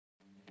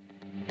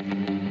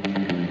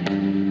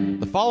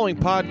following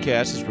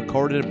podcast is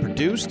recorded and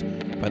produced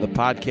by the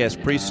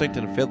Podcast Precinct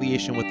in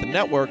affiliation with the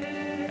network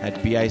at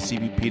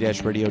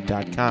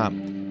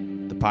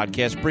bicbp-radio.com. The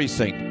Podcast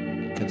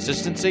Precinct.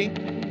 Consistency,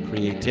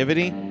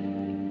 creativity,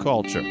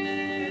 culture.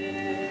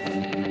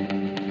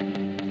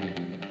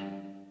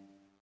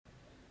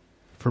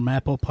 From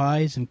apple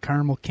pies and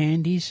caramel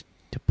candies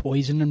to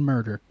poison and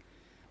murder.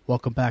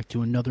 Welcome back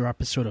to another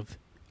episode of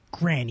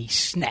Granny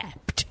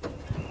Snapped.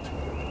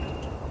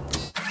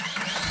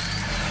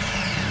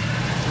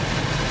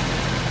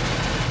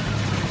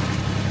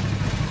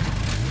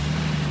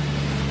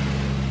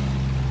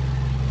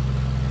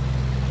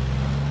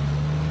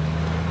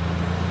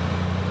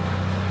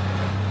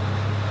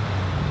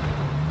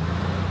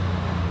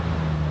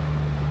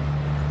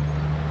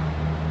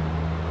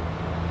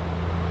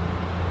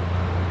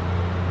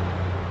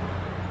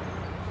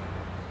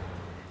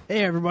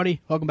 Hey everybody,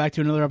 welcome back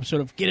to another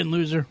episode of Get In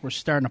Loser. We're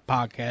starting a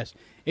podcast.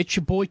 It's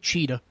your boy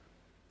Cheetah.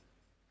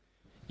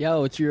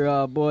 Yo, it's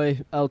your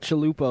boy El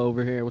Chalupa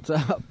over here. What's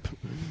up?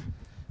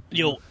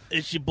 Yo,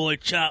 it's your boy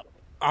Chop.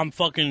 I'm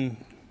gonna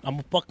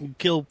fucking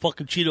kill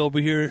fucking Cheetah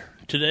over here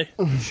today.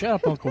 Shut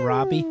up, Uncle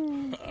Robbie.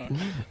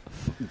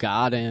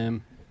 Got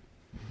him.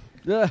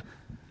 Yeah.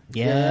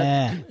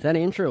 That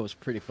intro was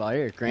pretty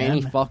fire.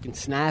 Granny fucking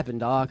snapping,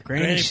 dog.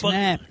 Granny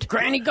snapped.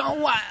 Granny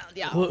going wild.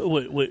 Yeah.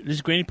 Wait. This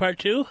is Granny Part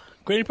 2?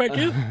 Granny Part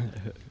 2?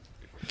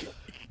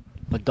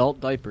 Adult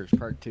Diapers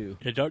Part 2.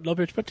 Adult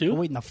Diapers Part 2?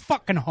 Wait in the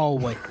fucking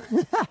hallway.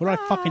 What do I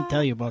fucking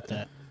tell you about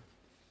that?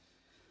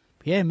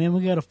 Yeah, man,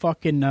 we got a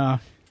fucking...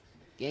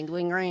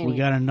 Gangling Granny. We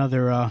got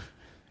another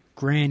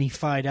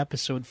Granny-fied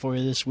episode for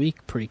you this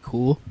week. Pretty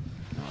cool.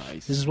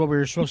 Nice. This is what we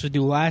were supposed to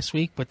do last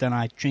week, but then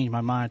I changed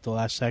my mind at the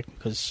last second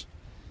because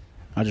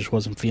I just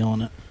wasn't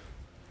feeling it.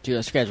 Dude,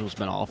 the schedule's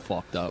been all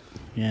fucked up.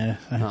 Yeah.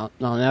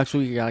 No, next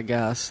week you got a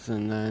guest,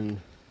 and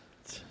then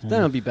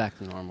it'll be back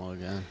to normal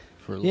again.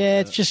 For a little Yeah,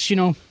 bit. it's just, you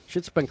know...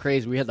 Shit's been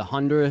crazy. We had the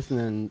 100th, and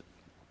then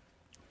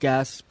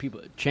guests,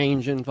 people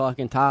changing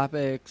fucking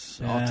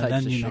topics, all Yeah, types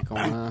then, of you shit know,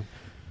 going on.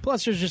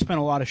 Plus, there's just been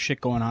a lot of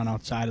shit going on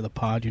outside of the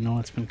pod, you know?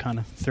 It's been kind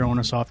of throwing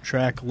us off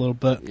track a little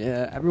bit.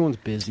 Yeah, everyone's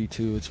busy,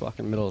 too. It's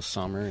fucking middle of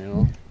summer, you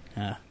know?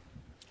 Yeah.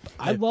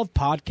 I love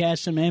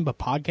podcasting, man, but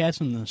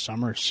podcasting in the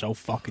summer is so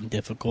fucking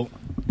difficult.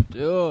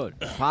 Dude,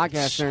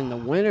 podcasting during the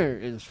winter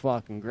is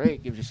fucking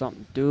great. Gives you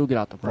something to do, get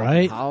out the fucking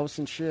Right? house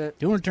and shit.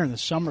 Doing it during the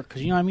summer,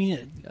 because, you know what I mean? Yeah,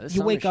 the You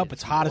summer wake up, shit's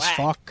it's hot as whack.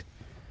 fuck.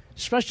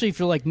 Especially if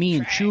you're like me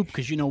and Choop,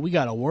 because, you know, we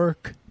got to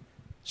work.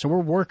 So we're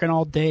working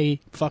all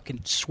day,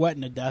 fucking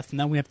sweating to death, and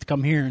then we have to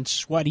come here and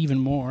sweat even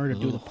more to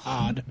do the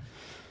pod.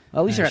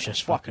 At least I It's got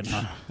just the fucking.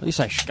 fucking... At least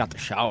I got the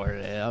shower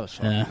today. That was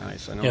fucking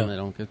nice. I know Yeah. they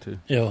don't get to.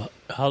 Yo,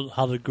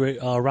 how the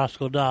great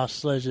Roscoe Doss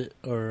says it,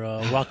 or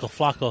Rocco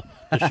Flocco,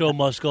 the show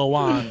must go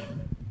on.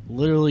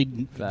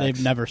 Literally, Facts.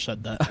 they've never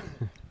said that.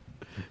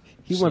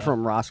 He went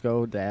from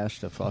Roscoe Dash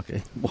to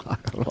fucking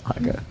Waka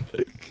Waka.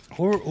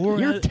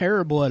 You're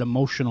terrible at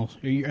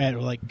you're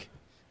at, like,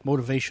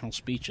 motivational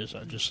speeches,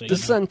 I'd just say. The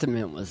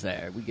sentiment was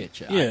there. We get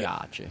you. Yeah. I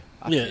got you.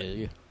 I Yeah. feel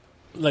you.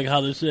 Like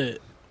how they said.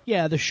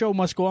 Yeah, the show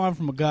must go on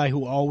from a guy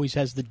who always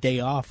has the day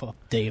off of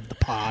day of the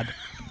pod.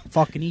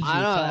 Fucking easy I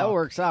to know talk. that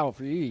works out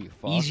for you. You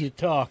fuck. Easy to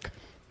talk.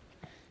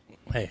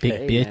 Hey, Big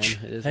hey,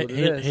 bitch. Man, it is Hey, what it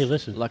hey, is. hey,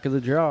 listen. Luck of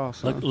the draw.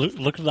 Son.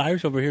 look at the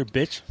Irish over here,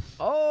 bitch.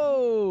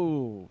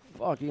 Oh,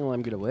 fuck! You don't let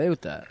him get away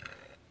with that.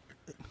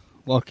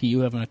 Lucky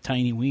you having a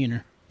tiny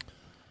wiener.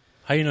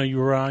 How you know you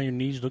were on your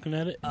knees looking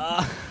at it?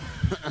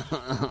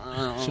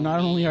 So not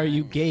only are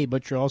you gay,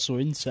 but you're also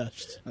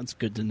incest. That's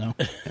good to know.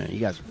 Man, you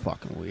guys are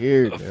fucking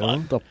weird, dude. fuck?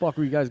 What the fuck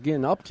were you guys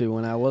getting up to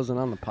when I wasn't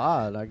on the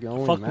pod? I can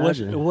only Fuck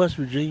imagine. West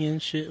Virginia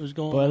and shit was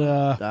going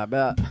on. But, I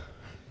bet.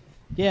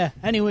 yeah,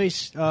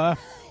 anyways,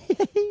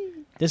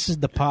 this is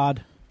the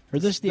pod. Or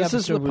this is the This is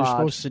episode the we were pod.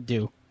 supposed to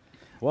do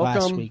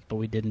Welcome last week, but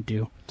we didn't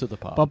do. to the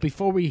pod. But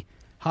before we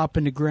hop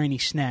into Granny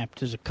Snapped,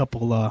 there's a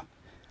couple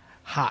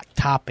hot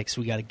topics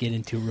we got to get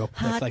into real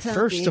quick.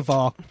 First of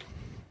all,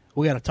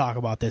 we got to talk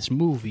about this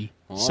movie,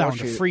 Sound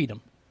of shit. Freedom.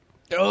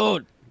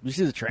 Dude, you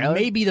see the trailer?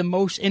 Maybe the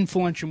most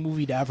influential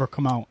movie to ever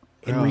come out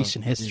in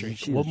recent history. Did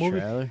you see What the movie?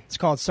 trailer? It's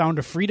called Sound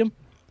of Freedom.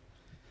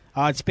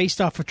 It's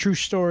based off a true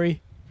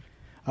story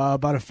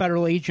about a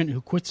federal agent who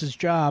quits his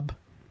job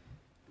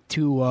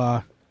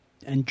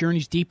and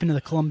journeys deep into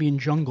the Colombian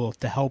jungle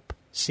to help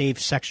save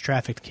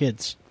sex-trafficked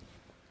kids.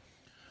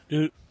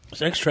 Dude,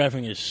 sex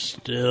trafficking is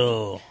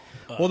still...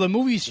 Well, the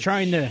movie's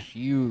trying to...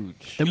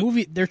 Huge.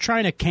 They're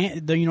trying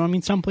to you know what I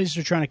mean? Some places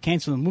are trying to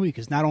cancel the movie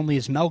because not only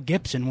is Mel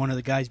Gibson one of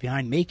the guys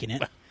behind making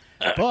it,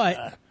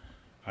 but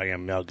I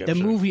am Mel the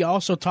Gibson. movie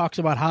also talks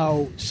about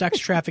how sex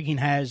trafficking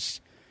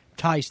has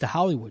ties to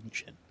Hollywood and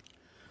shit.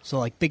 So,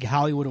 like, big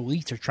Hollywood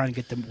elites are trying to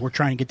get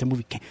the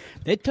movie.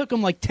 It took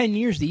them like 10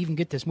 years to even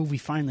get this movie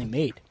finally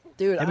made.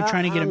 Dude, They've been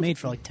trying to get it made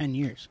for like 10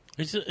 years.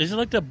 Is it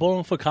like that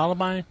Bowling for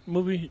Columbine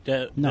movie?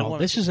 No,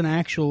 this is an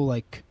actual,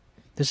 like,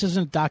 this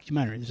isn't a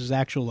documentary. This is an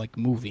actual, like,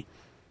 movie.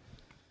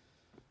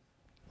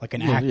 Like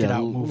an acted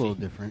out a movie. little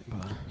different.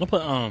 But... No,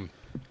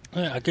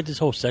 but I get this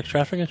whole sex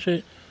trafficking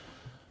shit,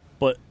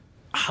 but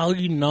how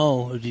do you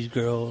know if these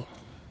girls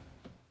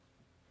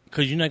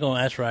because you're not gonna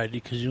ask for ID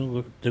because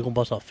they're gonna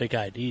bust out fake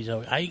IDs.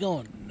 So how you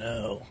gonna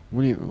know?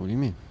 What do you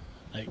mean?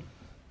 Like,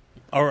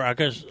 or I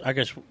guess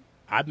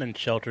I've been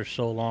sheltered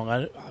so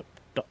long.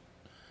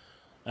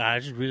 I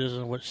just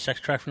realized what sex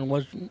trafficking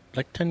was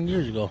like 10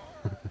 years ago.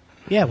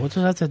 Yeah, what does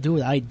that have to do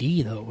with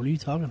ID, though? What are you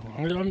talking about?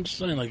 I'm just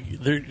saying, like,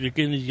 they're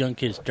getting these young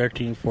kids,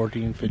 13,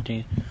 14,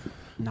 15.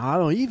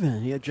 Not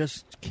even. Yeah,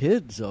 just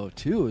kids, though,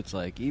 too. It's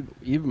like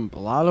even a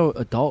lot of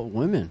adult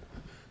women.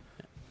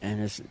 And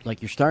it's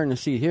like you're starting to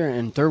see here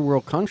in third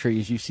world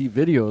countries, you see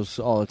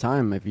videos all the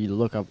time. If you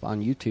look up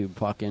on YouTube,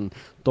 fucking,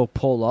 they'll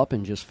pull up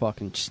and just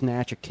fucking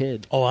snatch a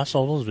kid. Oh, I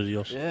saw those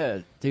videos.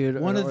 Yeah,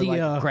 dude. One of the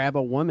like grab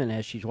a woman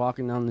as she's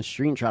walking down the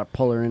street and try to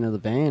pull her into the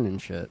van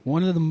and shit.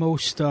 One of the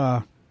most,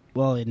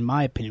 well, in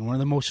my opinion, one of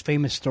the most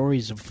famous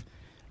stories of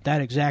that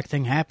exact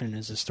thing happening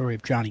is the story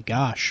of Johnny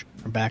Gosh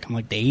from back in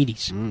like the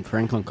 80s.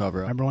 Franklin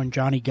cover-up. Remember when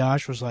Johnny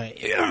Gosh was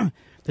like,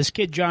 this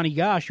kid Johnny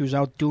Gosh, he was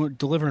out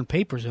delivering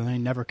papers and then he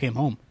never came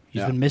home.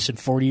 He's been missing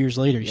 40 years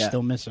later. He's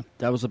still missing.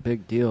 That was a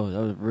big deal. That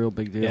was a real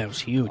big deal. Yeah, it was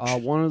huge.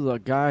 One of the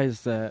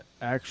guys that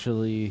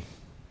actually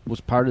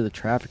was part of the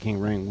trafficking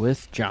ring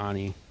with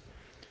Johnny.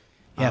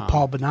 Yeah,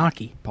 Paul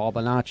Benacchi. Paul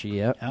Benacchi,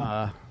 yep.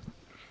 Yeah.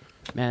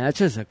 Man, that's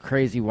just a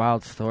crazy,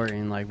 wild story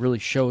and, like, really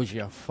shows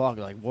you,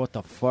 what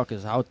the fuck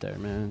is out there,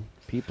 man.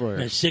 People are...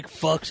 And sick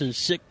fucks and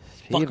sick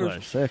People fuckers.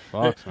 are sick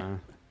fucks,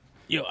 man.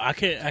 Yo, I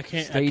can't.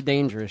 Stay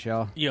dangerous,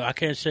 y'all. Yo, I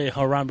can't say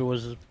Harambe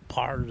was a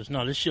part of this.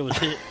 No, this shit was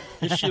hit.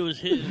 This shit was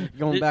hit.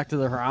 Going back to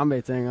the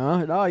Harambe thing,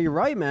 huh? No, you're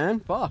right, man.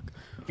 Fuck.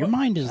 Your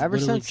mind is Ever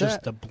literally since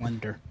just that- a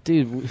blender.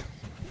 Dude,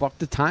 fuck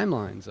the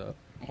timelines up.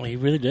 Well, he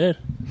really did.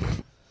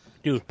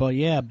 Dude. But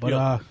yeah,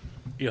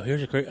 Yo,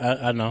 here's a great...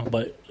 I know,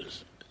 but...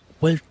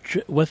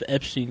 With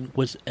Epstein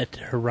was at the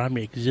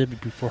Harambe exhibit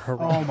before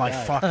Harambe oh my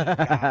died.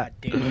 fucking god,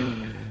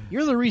 dude!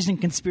 You're the reason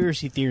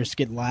conspiracy theorists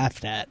get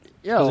laughed at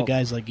because of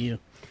guys like you.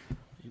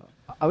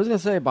 I was gonna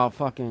say about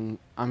fucking.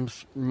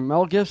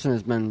 Mel Gibson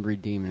has been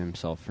redeeming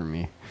himself for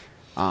me.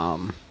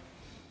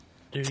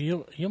 Dude,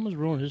 he almost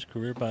ruined his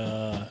career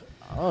by...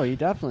 Oh, he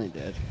definitely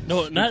did.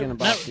 No,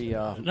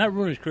 not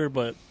ruin his career,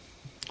 but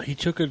he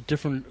took a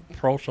different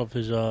approach of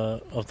his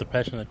of the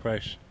Passion of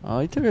Christ. Oh,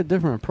 he took a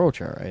different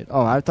approach, all right.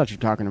 Oh, I thought you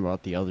were talking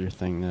about the other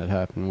thing that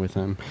happened with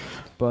him.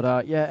 But,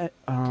 what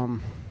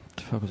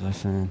the fuck was I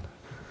saying?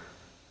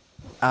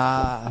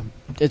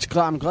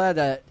 I'm glad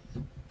that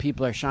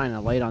people are shining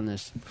a light on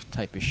this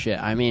type of shit.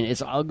 I mean,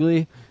 it's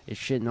ugly. It's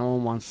shit no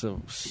one wants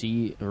to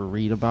see or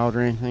read about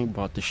or anything,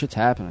 but the shit's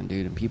happening,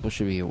 dude, and people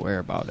should be aware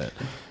about it.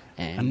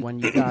 And when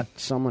you got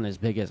someone as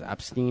big as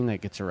Epstein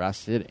that gets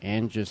arrested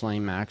and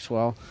Ghislaine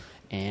Maxwell,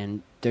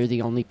 and they're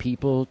the only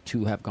people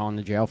to have gone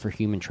to jail for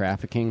human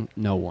trafficking,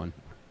 no one.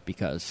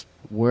 Because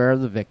where are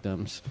the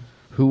victims?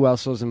 Who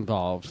else was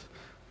involved?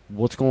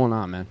 What's going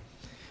on, man?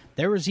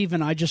 There was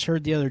even, I just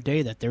heard the other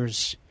day that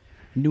there's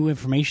new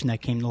information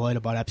that came to light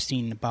about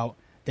Epstein about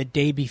the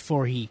day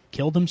before he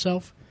killed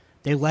himself.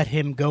 They let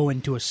him go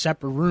into a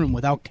separate room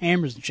without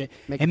cameras and shit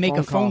and make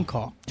a phone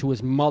call to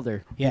his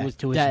mother, who was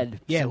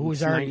dead. Yeah, who was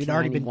since he'd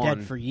already been 1991.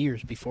 dead for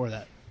years before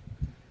that.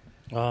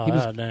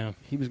 Oh, damn.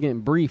 He was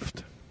getting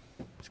briefed.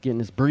 He was getting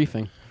his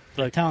briefing.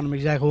 Like, telling him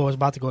exactly what was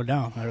about to go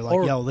down. They're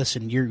like, yo,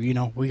 listen,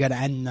 we got to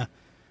end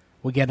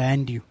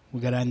you.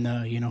 We got to end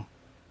the,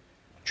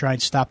 try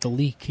and stop the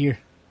leak here.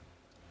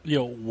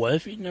 Yo, what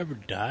if he never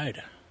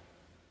died?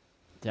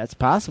 That's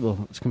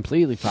possible. It's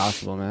completely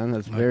possible, man.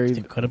 That's very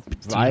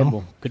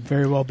viable. Could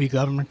very well be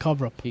government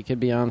cover-up. He could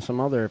be on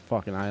some other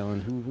fucking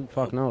island. Who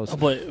fuck knows?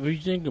 But if you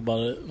think about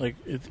it, like,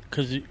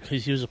 because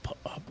he was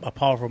a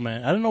powerful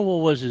man. I don't know what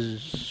was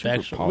his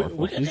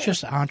actual... He's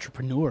just an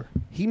entrepreneur.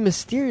 He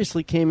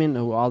mysteriously came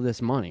into all this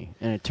money,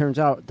 and it turns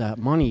out that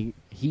money...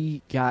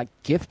 He got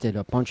gifted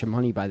a bunch of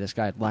money by this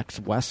guy, Lex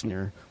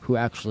Wessner, who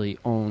actually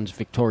owns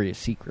Victoria's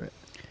Secret.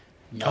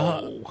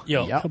 Come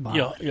on.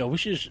 Yo, we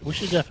should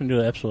definitely do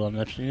an episode on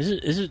Epstein.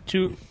 Is it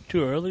too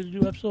early to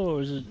do an episode,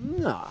 or is it?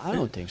 No, I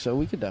don't think so.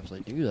 We could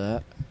definitely do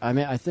that. I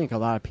mean, I think a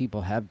lot of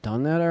people have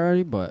done that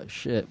already, but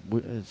shit.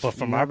 But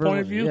from our point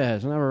of view, yeah,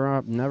 it's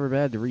never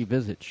bad to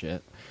revisit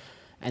shit.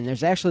 And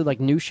there's actually like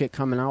new shit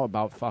coming out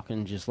about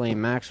fucking Ghislaine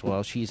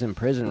Maxwell. She's in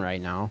prison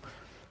right now.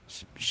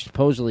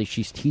 Supposedly,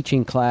 she's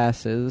teaching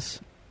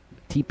classes.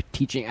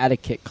 Teaching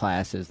etiquette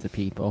classes to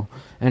people,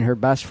 and her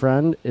best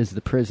friend is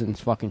the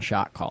prison's fucking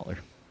shot caller.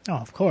 Oh,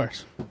 of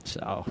course.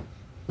 So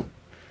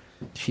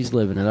she's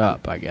living it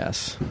up, I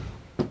guess.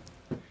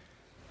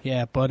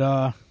 Yeah,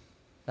 but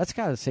that's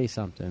got to say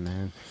something,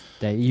 man.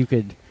 That you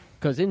could,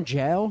 because in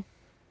jail,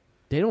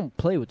 they don't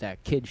play with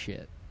that kid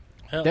shit.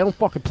 Hell. They don't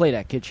fucking play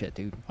that kid shit,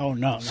 dude. Oh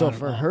no. So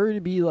for her to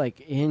be like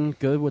in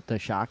good with the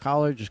shot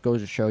caller just goes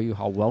to show you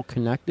how well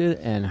connected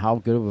and how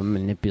good of a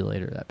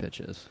manipulator that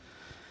bitch is.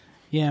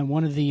 Yeah, and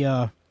one of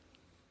the,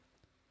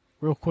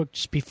 real quick,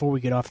 just before we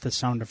get off the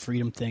Sound of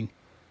Freedom thing,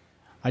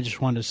 I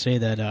just wanted to say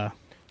that,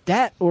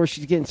 that, or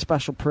she's getting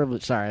special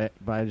privilege, sorry,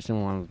 but I just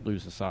didn't want to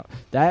lose this thought.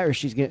 That, or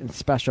she's getting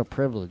special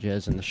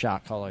privileges, and the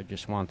shot caller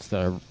just wants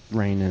to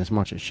rein in as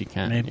much as she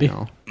can, maybe.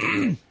 You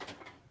know?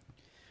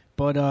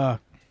 But,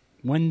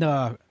 when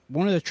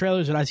one of the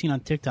trailers that I seen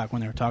on TikTok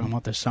when they were talking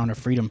about the Sound of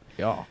Freedom,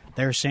 Yeah.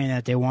 they were saying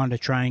that they wanted to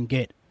try and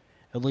get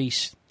at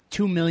least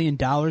 $2 million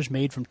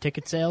made from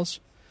ticket sales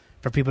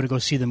for people to go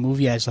see the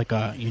movie as like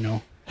a,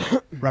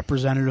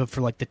 representative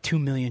for like the 2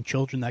 million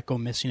children that go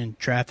missing in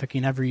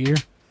trafficking every year.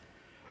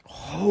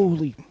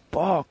 Holy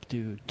fuck,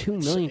 dude! 2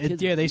 million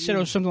kids. Yeah, they said it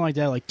was something like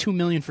that, like 2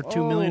 million for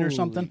 2 million or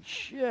something.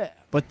 Shit.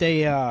 But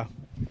they,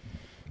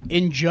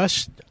 in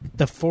just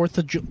the 4th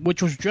of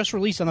which was just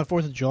released on the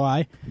 4th of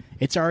July,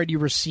 it's already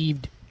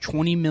received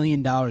 $20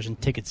 million in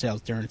ticket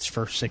sales during its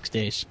first 6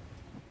 days.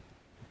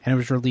 And it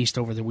was released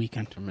over the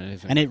weekend.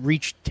 Amazing. And it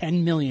reached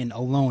 10 million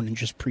alone in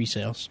just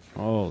pre-sales.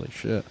 Holy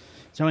shit.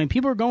 So, I mean,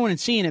 people are going and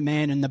seeing it,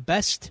 man, and the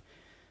best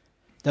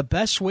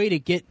way to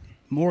get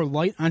more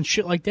light on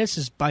shit like this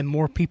is by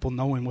more people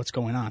knowing what's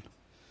going on.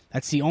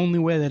 That's the only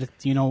way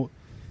that,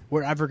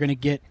 we're ever going to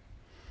get,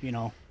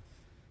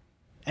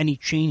 any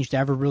change to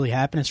ever really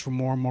happen is for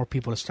more and more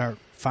people to start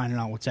finding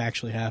out what's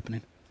actually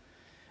happening.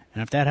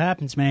 And if that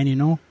happens,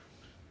 man,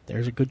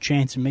 there's a good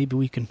chance that maybe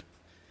we can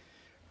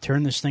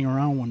turn this thing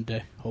around one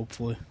day,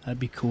 hopefully. That'd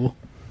be cool.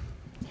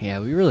 Yeah,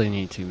 we really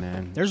need to,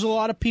 man. There's a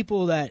lot of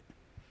people that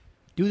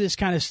do this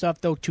kind of stuff,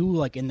 though, too,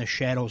 like in the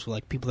shadows,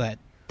 like people that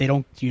they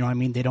don't,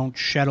 they don't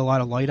shed a lot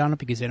of light on it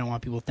because they don't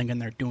want people thinking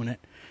they're doing it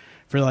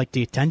for, like,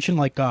 the attention.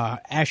 Like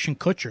Ashton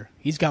Kutcher,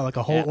 he's got, like,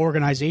 a whole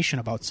organization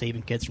about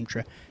saving kids from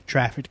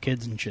trafficked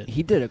kids and shit.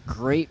 He did a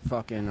great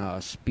fucking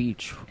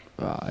speech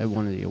at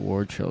one of the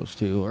award shows,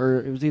 too.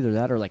 Or it was either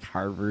that or, like,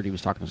 Harvard. He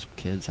was talking to some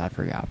kids. I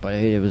forgot. But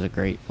it was a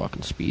great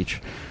fucking speech.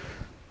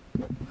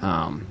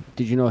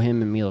 Did you know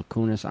him and Mila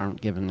Kunis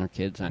aren't giving their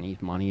kids any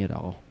money at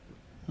all?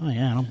 Oh,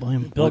 yeah, I don't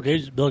blame him. Bill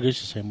Gates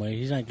the same way.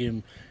 He's not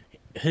giving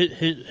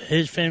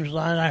his famous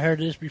line. I heard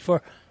this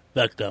before.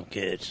 Fuck them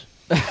kids.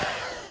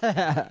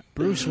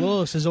 Bruce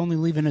Willis is only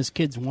leaving his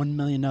kids $1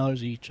 million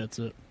each. That's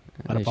it.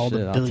 Out of all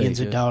the billions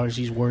of dollars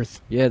he's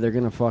worth. Yeah, they're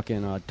gonna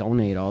fucking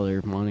donate all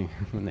their money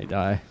when they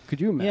die.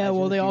 Could you imagine? Yeah,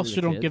 well, they also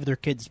don't give their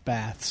kids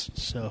baths,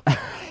 so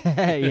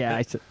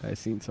yeah, I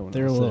seen someone.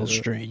 They're a little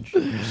strange,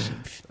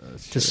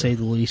 to say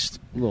the least.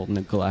 A little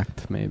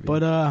neglect, maybe.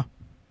 But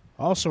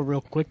also,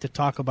 real quick to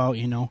talk about,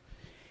 in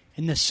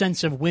the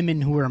sense of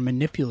women who are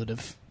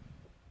manipulative.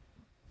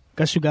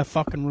 Guess who got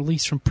fucking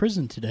released from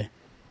prison today?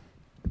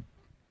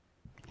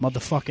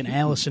 Motherfucking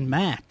Allison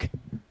Mack.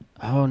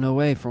 Oh, no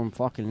way, from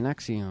fucking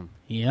Nexium.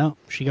 Yeah,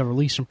 she got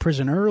released from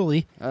prison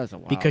early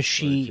because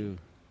she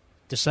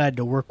decided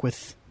to work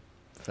with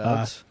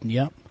feds.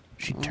 Yep,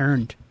 she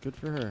turned. Good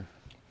for her.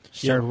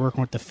 Started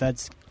working with the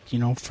feds,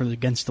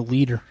 against the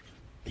leader.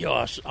 Yo,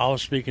 I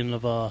was speaking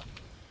of I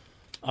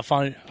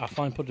finally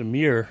put the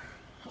mirror.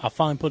 I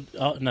finally put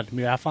not the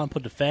mirror. I finally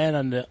put the fan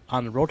on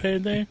the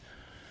rotating thing.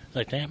 It's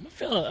like, damn,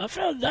 I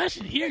feel nice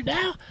in here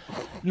now.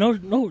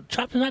 No,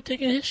 Chop's not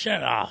taking his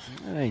shirt off.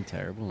 That ain't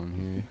terrible in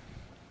here.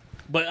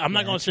 But I'm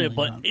not gonna say it.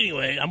 But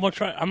anyway, I'm gonna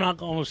try. I'm not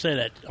gonna say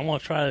that. I'm gonna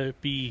try to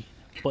be.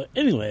 But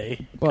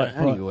anyway. But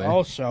anyway.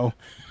 Also,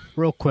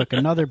 real quick,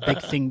 another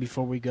big thing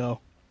before we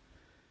go.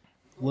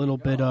 A little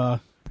bit,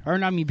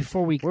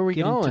 before we Where we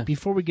going?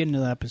 Before we get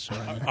into the episode.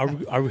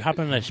 Are we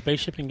hopping on a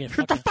spaceship and get?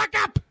 Shut the fuck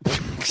up!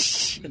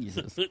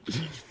 Jesus.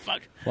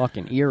 Fuck.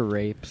 Fucking ear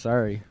rape.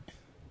 Sorry.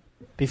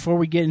 Before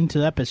we get into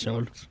the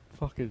episode,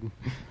 Fucking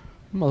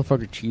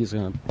motherfucker cheese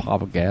gonna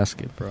pop a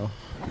gasket, bro.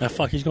 Now,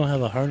 fuck, he's gonna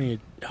have a hernia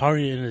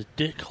in his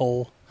dick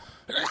hole.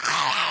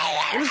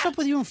 what's up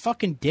with you and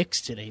fucking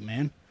dicks today,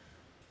 man?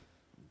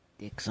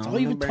 Dicks That's on all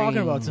you've the been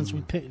talking about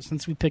brain.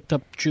 since we picked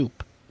up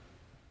Jupe.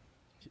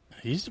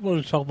 He's the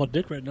one to talk about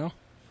dick right now.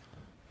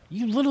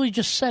 You literally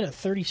just said it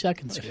 30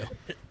 seconds ago.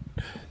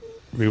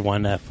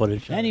 Rewind that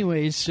footage.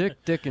 Anyways,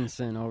 Dick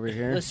Dickinson over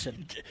here.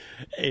 listen.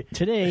 Hey.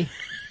 Today,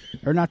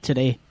 or not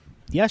today,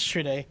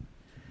 yesterday,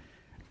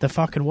 the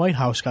fucking White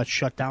House got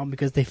shut down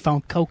because they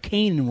found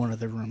cocaine in one of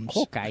the rooms.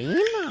 Cocaine?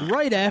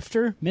 Right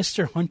after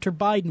Mr. Hunter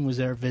Biden was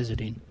there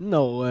visiting.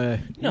 No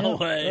way. No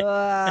way.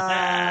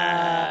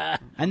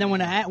 And then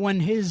when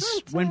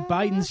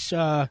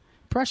Biden's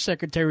press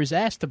secretary was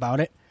asked about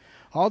it,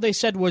 all they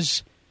said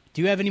was,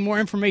 "Do you have any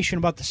more information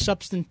about the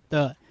substance,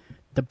 the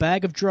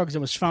bag of drugs that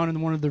was found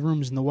in one of the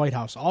rooms in the White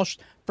House?"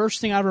 First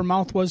thing out of her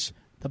mouth was,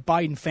 "The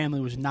Biden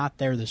family was not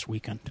there this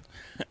weekend."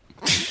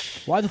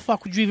 Why the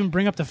fuck would you even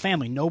bring up the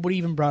family? Nobody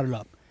even brought it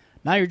up.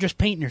 Now you're just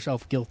painting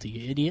yourself guilty,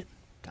 you idiot.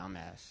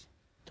 Dumbass.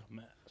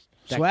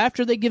 So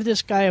after they give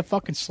this guy a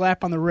fucking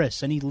slap on the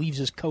wrist, and he leaves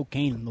his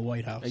cocaine in the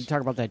White House. Are you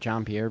talking about that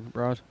John Pierre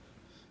broad?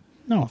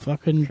 No,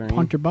 fucking Train?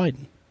 Hunter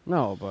Biden.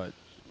 No, but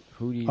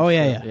who do you... Oh,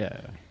 yeah. Yeah.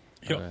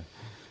 Yo,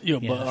 Yeah,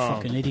 but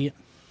fucking idiot.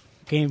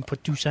 Can't even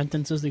put two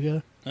sentences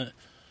together.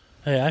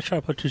 Hey, I try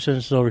to put two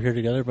sentences over here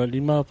together, but the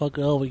motherfucker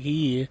over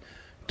here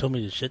told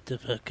me to shut the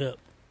fuck up.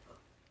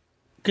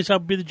 Guess I'll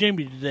be the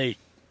Jamie today,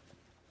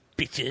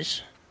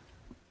 bitches.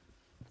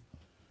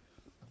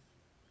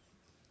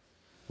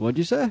 What'd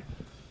you say?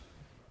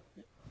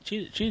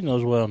 She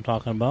knows what I'm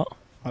talking about.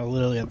 I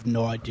literally have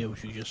no idea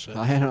what you just said.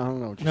 I don't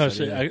know what you No,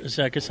 said.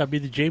 I guess I'll be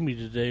the Jamie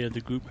today of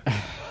the group.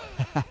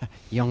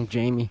 Young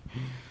Jamie.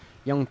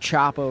 Young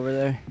Chop over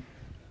there.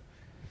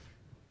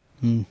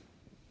 Yo,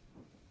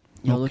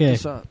 look Okay.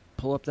 this up.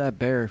 Pull up that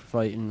bear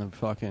fighting the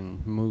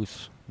fucking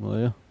moose, will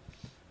you?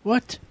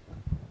 What?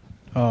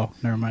 Oh,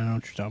 never mind. I know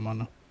what you're talking about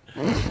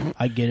now.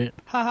 I get it.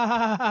 Ha ha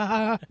ha ha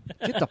ha.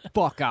 Get the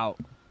fuck out.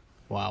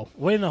 Wow.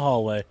 Wait in the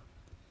hallway.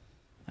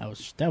 That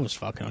was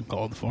fucking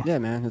uncalled for. Yeah,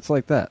 man, it's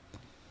like that.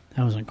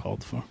 That was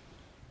uncalled for.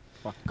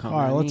 Fucking come All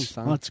right, on me,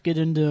 son. let's get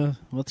into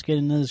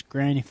this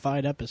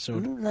granny-fied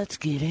episode. Let's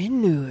get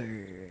into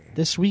it.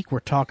 This week we're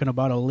talking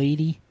about a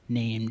lady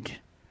named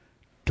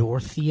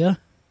Dorthea.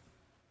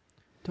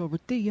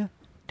 Dorthea.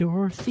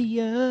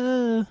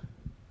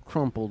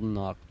 Crumpled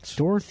nuts.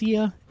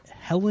 Dorthea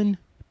Helen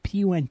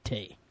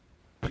Puente.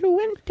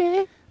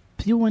 Puente.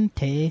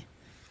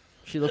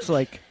 She looks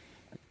like...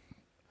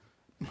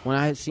 When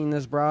I had seen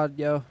this broad,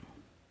 yo...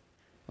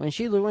 When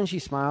she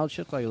smiled,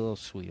 she looked like a little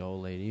sweet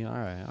old lady. All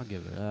right, I'll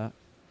give her that.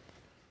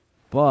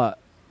 But...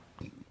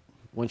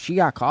 When she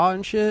got caught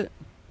and shit...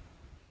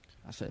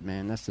 I said,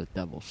 man, that's the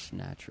devil's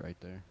snatch right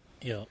there.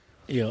 Yo,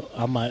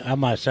 I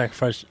might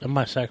sacrifice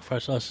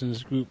us in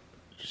this group.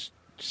 Just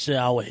say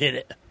I would hit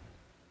it.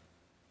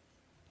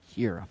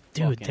 You're a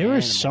Dude, fucking there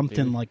is animal,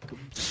 something dude. like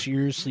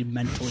seriously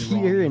mentally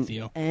wrong You're with an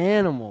you.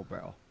 animal,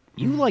 bro.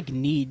 You like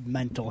need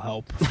mental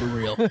help for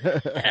real.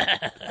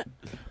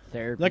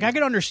 Therapy. Like I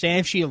could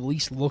understand if she at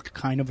least looked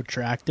kind of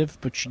attractive,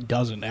 but she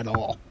doesn't at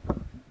all.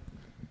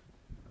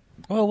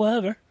 Well,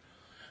 whatever.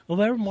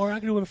 More I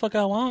can do what the fuck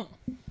I want.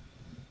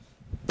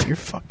 You're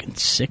fucking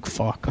sick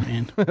fuck,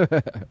 man.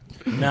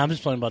 Nah, I'm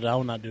just playing about that. I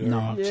will not do it.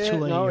 No, it's too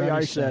late. No, You you already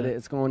already said said it.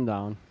 It's going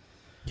down.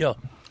 Yo,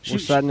 We're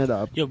setting it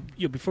up. Yo,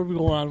 before we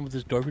go on with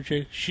this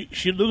Dorothy chick,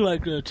 she looked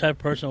like the type of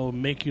person that would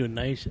make you a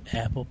nice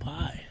apple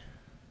pie.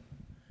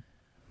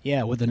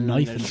 Yeah, with a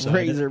knife There's inside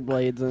razor it.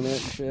 blades in it.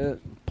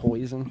 Shit.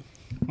 Poison.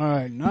 All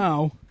right,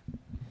 now,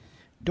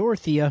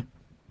 Dorthea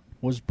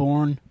was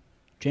born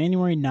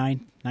January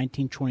 9th,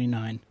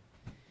 1929,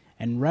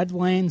 in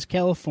Redlands,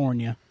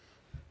 California,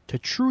 to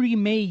Trudy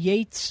Mae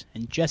Yates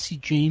and Jesse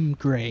James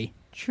Gray.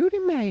 Trudy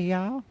Mae,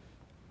 y'all.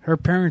 Her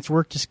parents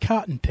worked as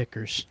cotton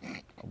pickers.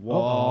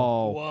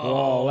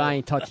 Whoa. I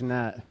ain't touching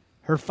that.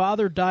 Her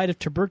father died of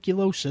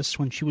tuberculosis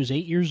when she was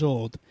 8 years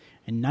old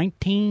in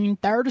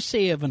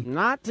 1937.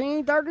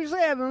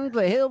 1937 was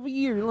a hell of a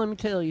year, let me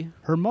tell you.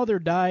 Her mother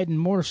died in a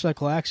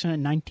motorcycle accident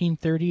in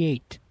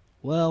 1938.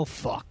 Well,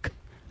 fuck.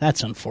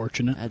 That's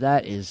unfortunate.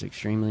 That is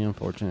extremely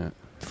unfortunate.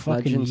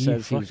 Fucking Legend you,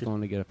 says he was fucking-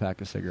 going to get a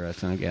pack of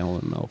cigarettes and a gallon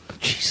of milk.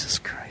 Jesus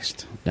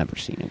Christ. Never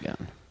seen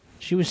again.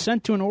 She was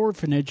sent to an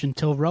orphanage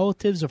until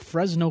relatives of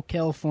Fresno,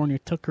 California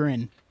took her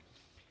in.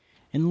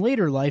 In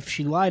later life,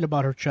 she lied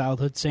about her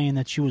childhood, saying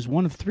that she was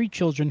one of 3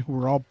 children who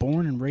were all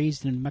born and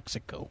raised in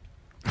Mexico.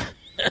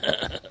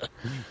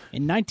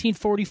 In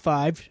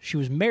 1945, she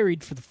was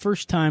married for the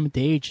first time at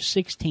the age of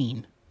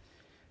 16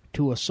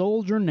 to a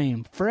soldier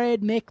named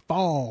Fred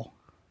McFall,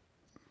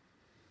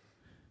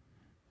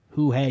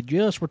 who had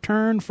just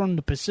returned from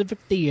the Pacific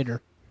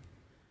Theater.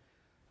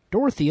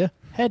 Dorthea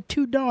had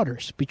 2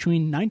 daughters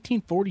between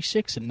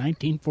 1946 and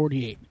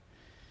 1948,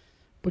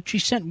 but she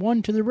sent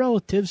one to the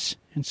relatives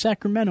in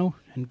Sacramento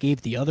and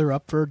gave the other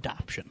up for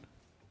adoption.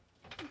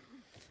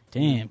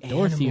 Damn,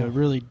 Dorthea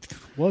really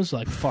was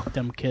like, fuck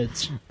them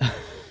kids.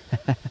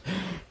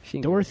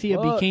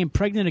 Dorthea became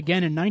pregnant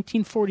again in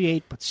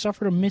 1948, but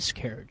suffered a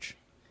miscarriage.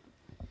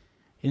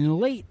 In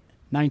late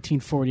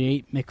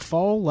 1948,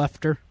 McFall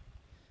left her.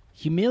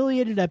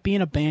 Humiliated at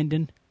being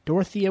abandoned,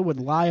 Dorthea would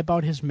lie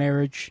about this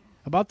marriage,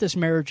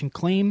 and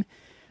claim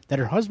that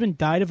her husband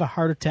died of a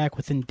heart attack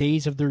within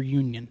days of their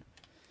union.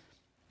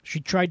 She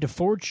tried to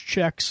forge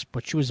checks,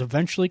 but she was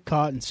eventually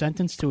caught and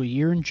sentenced to a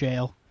year in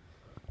jail.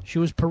 She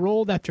was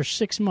paroled after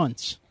 6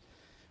 months.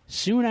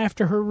 Soon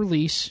after her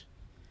release,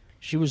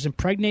 she was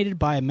impregnated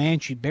by a man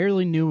she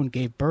barely knew and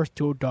gave birth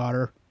to a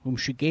daughter, whom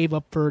she gave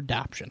up for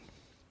adoption.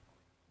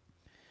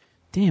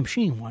 Damn,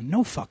 she ain't want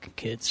no fucking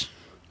kids.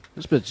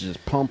 This bitch is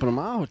just pumping them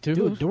out, dude.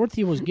 Dude,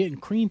 Dorothy was getting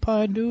cream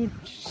pie, dude.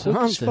 Quick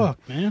as Something.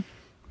 fuck, man.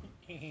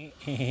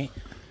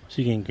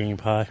 She getting green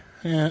pie.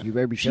 Yeah. You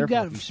better be She careful.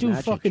 got if you dude,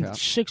 snatch fucking it, chop.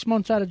 6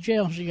 months out of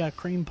jail. She got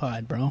cream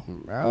pie, bro.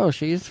 Bro,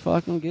 she's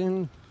fucking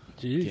getting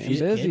Dude, Getting she's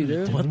busy, getting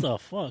dude. it. What the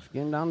fuck?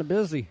 down to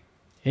busy.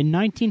 In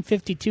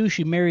 1952,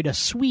 she married a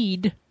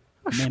Swede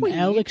named Swede?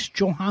 Alex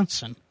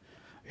Johansson.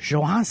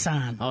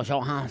 Johansson. Oh,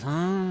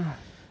 Johansson.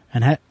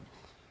 And had,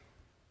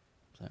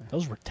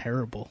 those were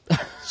terrible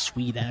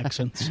Swede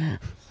accents.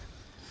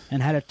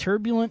 And had a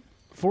turbulent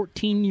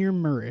 14-year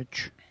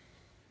marriage.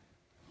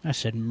 I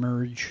said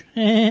merge.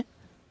 I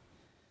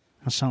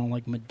sound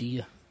like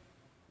Medea.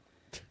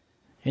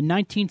 In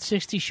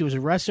 1960, she was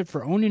arrested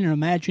for owning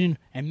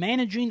and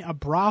managing a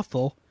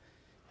brothel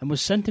and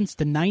was sentenced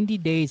to 90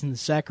 days in the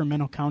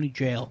Sacramento County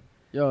Jail.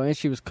 Yo, and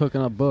she was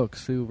cooking up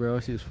books, too,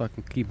 bro. She was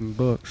fucking keeping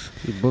books.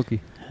 She's a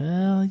bookie.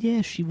 Hell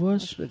yeah, she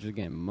was. This bitch is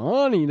getting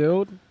money,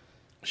 dude.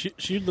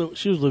 She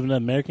was living an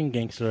American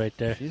gangster right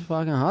there. She's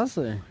fucking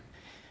hustling.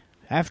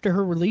 After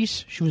her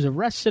release, she was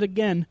arrested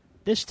again,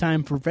 this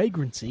time for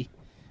vagrancy,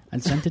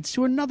 and sentenced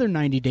to another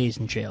 90 days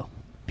in jail.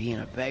 being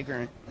a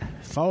vagrant.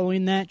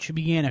 Following that, she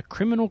began a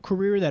criminal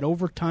career that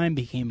over time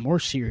became more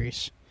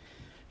serious.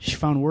 She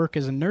found work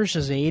as a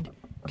nurse's aide,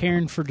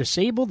 caring for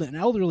disabled and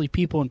elderly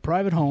people in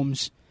private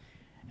homes,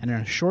 and in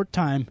a short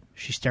time,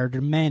 she started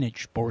to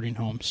manage boarding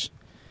homes.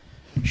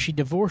 She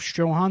divorced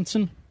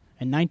Johansson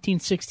in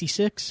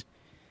 1966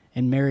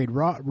 and married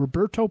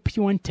Roberto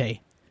Puente,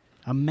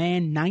 a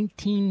man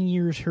 19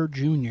 years her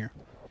junior,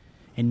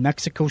 in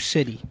Mexico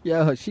City.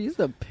 Yo, she's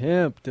a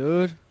pimp,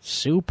 dude.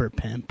 Super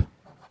pimp.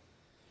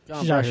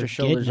 She's brush your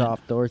shoulders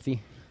off,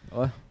 Dorothy.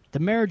 What? The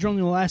marriage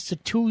only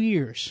lasted 2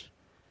 years.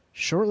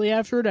 Shortly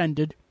after it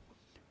ended,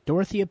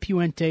 Dorthea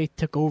Puente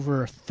took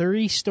over a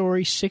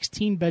 30-story,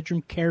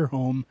 16-bedroom care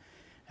home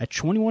at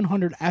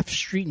 2100 F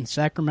Street in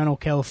Sacramento,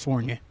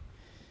 California.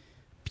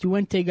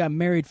 Puente got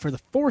married for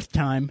the fourth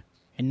time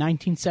in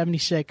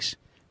 1976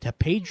 to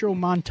Pedro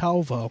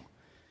Montalvo,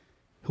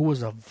 who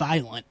was a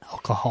violent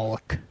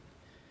alcoholic.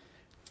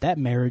 That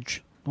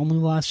marriage only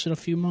lasted a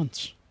few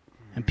months,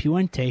 and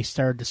Puente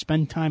started to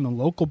spend time in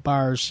local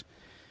bars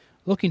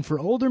looking for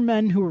older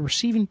men who were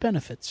receiving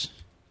benefits.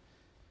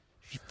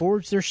 She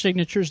forged their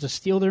signatures to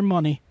steal their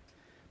money,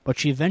 but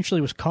she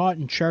eventually was caught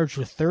and charged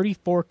with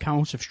 34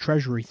 counts of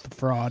treasury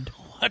fraud.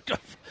 What the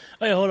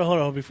Hey, hold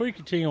on. Before you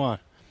continue on.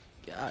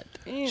 God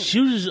damn. She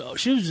was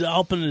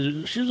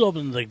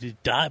opening like the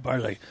dive bar,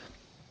 like,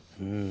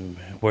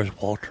 where's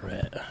Walter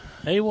at?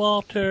 Hey,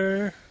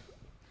 Walter,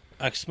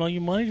 I can smell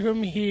your money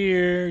from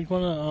here. You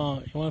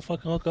wanna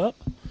fucking hook up?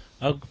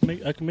 I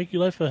can make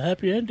your life a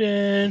happy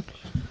ending.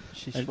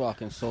 She's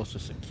fucking Social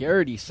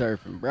Security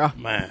surfing, bro.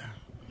 Man,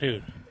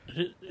 dude,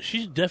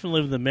 she's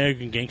definitely living the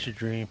American gangster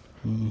dream.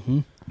 Mm-hmm.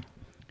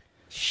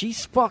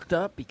 She's fucked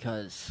up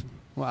because,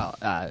 well,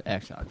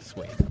 actually, I'll just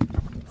wait.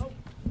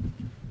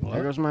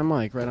 There goes my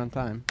mic, right on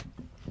time.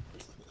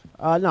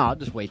 No, I'll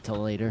just wait till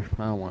later.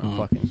 I don't want to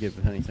fucking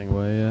give anything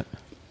away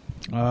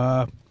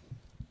yet.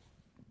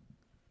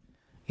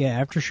 Yeah,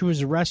 after she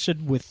was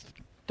arrested with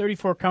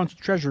 34 counts of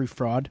treasury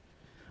fraud,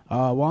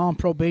 while on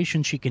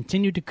probation, she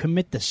continued to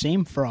commit the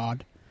same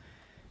fraud.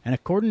 And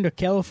according to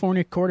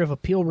California Court of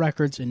Appeal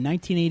records, in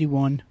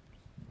 1981,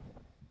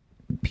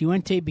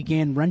 Puente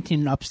began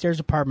renting an upstairs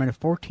apartment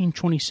at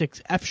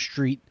 1426 F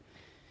Street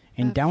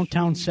in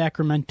downtown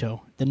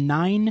Sacramento. The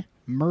 9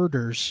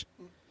 murders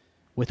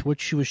with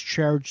which she was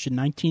charged in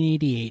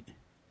 1988.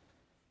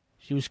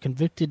 She was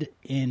convicted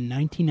in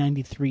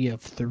 1993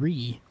 of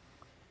 3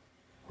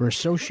 were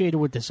associated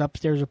with this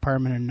upstairs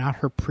apartment and not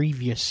her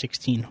previous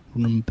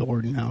 16-room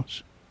boarding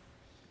house.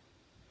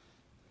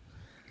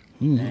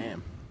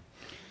 Damn.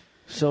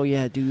 So,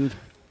 yeah, dude,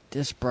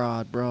 this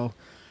broad, bro,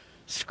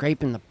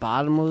 scraping the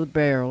bottom of the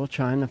barrel,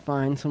 trying to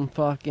find some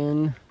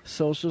fucking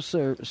social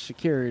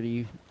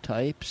security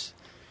types,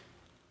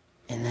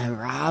 and then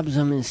robs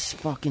them and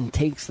fucking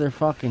takes their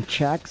fucking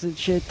checks and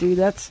shit, dude.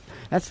 That's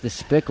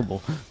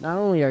despicable. Not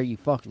only are you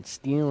fucking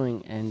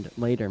stealing and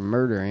later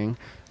murdering,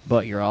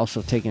 but you're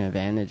also taking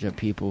advantage of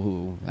people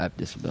who have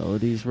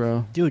disabilities,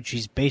 bro. Dude,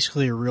 she's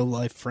basically a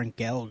real-life Frank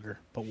Gallagher,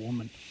 but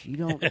woman. She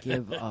don't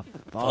give a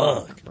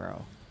fuck,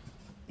 bro.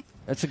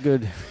 That's a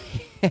good...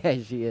 Yeah,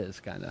 she is,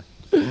 kind of.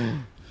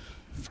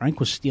 Frank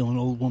was stealing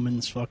old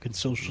woman's fucking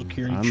social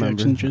security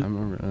checks and shit. I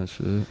remember that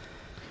shit.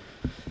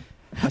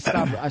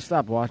 I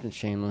stopped watching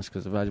Shameless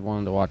because if I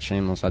wanted to watch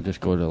Shameless, I'd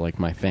just go to, like,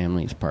 my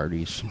family's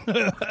parties.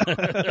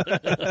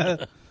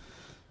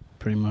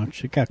 Pretty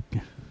much.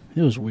 It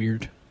was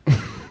weird.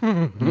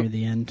 Near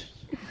the end.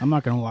 I'm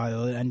not going to lie,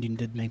 the ending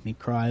did make me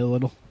cry a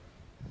little.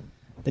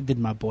 They did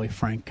my boy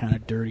Frank kind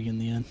of dirty in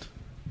the end.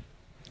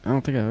 I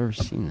don't think I've ever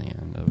seen the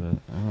end of it.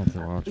 I don't have to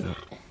watch it.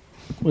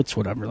 It's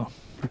whatever, though.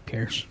 Who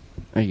cares?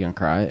 Are you going to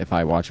cry? If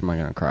I watch, am I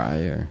going to cry?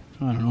 Or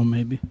I don't know,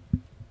 maybe.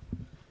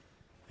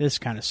 It's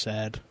kind of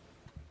sad.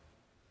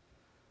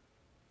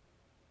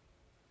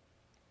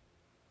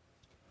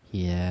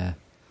 Yeah.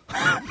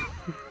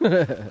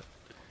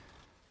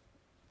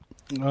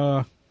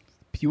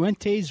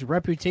 Puente's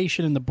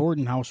reputation in the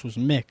boarding house was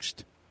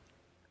mixed.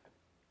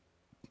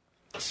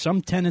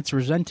 Some tenants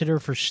resented her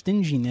for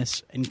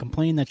stinginess and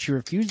complained that she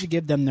refused to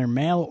give them their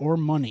mail or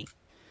money.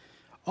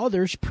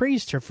 Others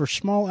praised her for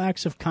small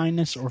acts of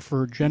kindness or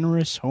for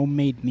generous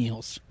homemade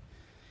meals.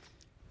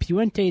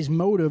 Puente's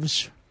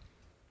motives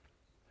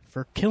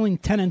for killing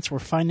tenants were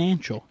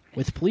financial,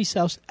 with police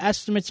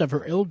estimates of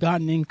her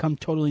ill-gotten income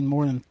totaling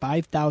more than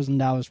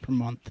 $5,000 per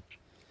month.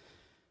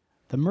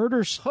 The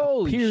murders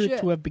appeared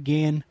to have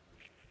began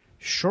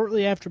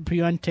shortly after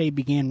Puente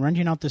began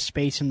renting out the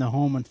space in the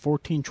home on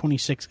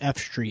 1426 F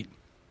Street.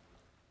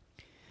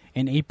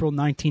 In April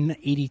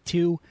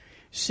 1982,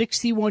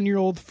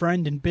 61-year-old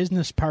friend and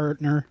business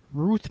partner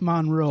Ruth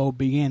Monroe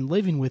began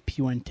living with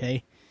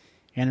Puente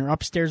in her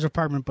upstairs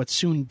apartment, but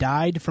soon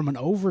died from an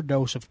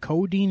overdose of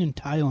codeine and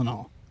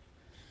Tylenol.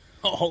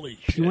 Holy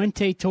shit.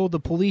 Puente told the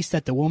police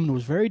that the woman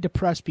was very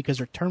depressed because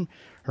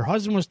her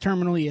husband was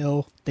terminally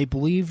ill. They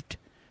believed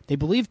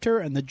her,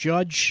 and the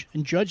judged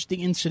the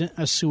incident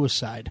as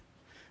suicide.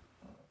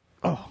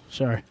 Oh,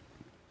 sorry.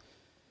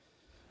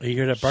 You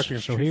hear that barking?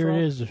 So here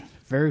it is, the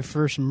very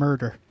first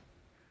murder.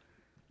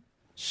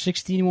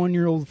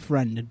 61-year-old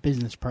friend and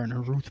business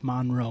partner, Ruth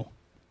Monroe.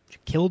 She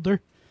killed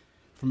her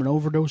from an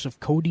overdose of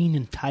codeine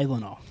and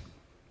Tylenol.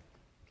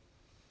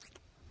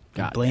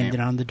 God Blamed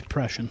damn. it on the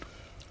depression.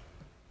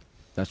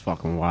 That's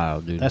fucking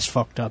wild, dude. That's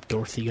fucked up,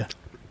 Dorthea.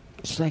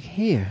 It's like,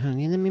 here,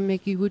 honey, let me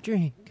make you a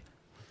drink.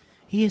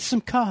 Here's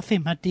some coffee,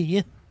 my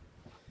dear.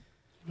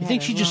 You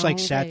think she just, like,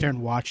 sat there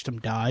and watched him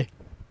die?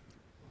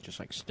 Just,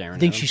 like, staring I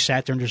think at she him.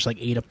 sat there and just, like,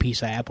 ate a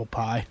piece of apple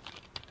pie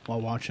while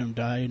watching him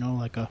die, you know,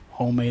 like a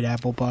homemade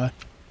apple pie.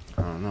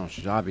 I don't know.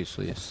 She's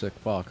obviously a sick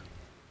fuck.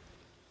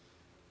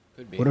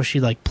 Could be. What if she,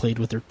 like, played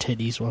with her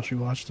titties while she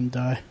watched him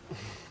die?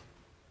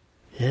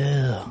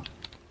 Yeah.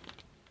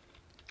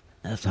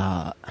 That's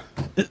hot.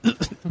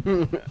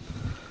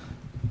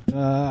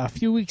 A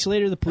few weeks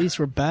later, the police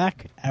were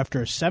back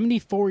after a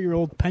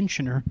 74-year-old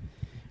pensioner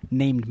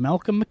named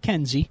Malcolm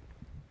McKenzie,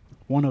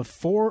 one of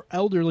 4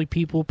 elderly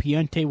people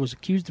Puente was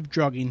accused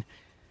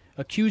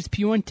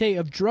Puente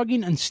of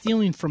drugging and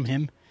stealing from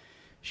him.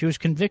 She was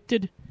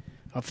convicted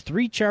of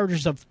 3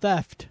 charges of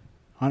theft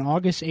on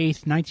August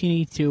 8th,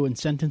 1982, and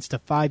sentenced to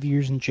 5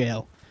 years in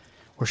jail,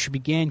 where she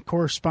began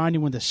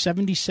corresponding with a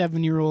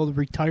 77-year-old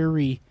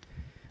retiree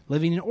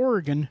living in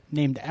Oregon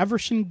named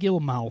Everson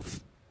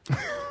Gilmouth.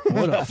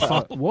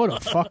 What a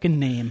fucking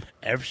name.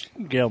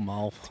 Everson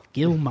Gilmouth.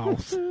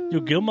 Gilmouth. Yo,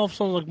 Gilmouth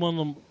sounds like one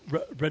of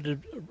them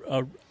Red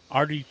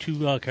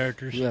RD2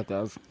 characters. Yeah, it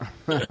does.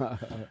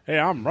 Hey,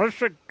 I'm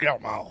Mr.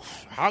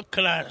 Gilmouth. How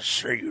can I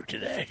serve you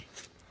today?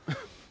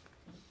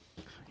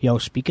 Yo,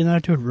 speaking of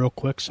that, dude, real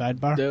quick,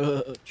 sidebar.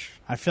 Dutch.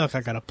 I feel like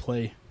I gotta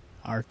play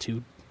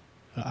R2.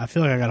 I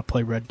feel like I gotta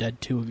play Red Dead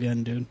 2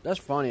 again, dude. That's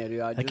funny, dude.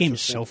 That game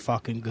is so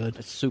fucking good.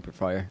 It's super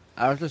fire.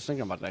 I was just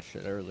thinking about that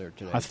shit earlier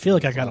today. I feel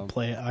like I gotta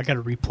play it. I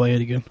gotta replay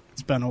it again.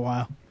 It's been a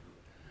while.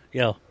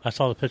 Yo, I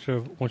saw the picture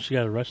of when she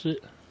got arrested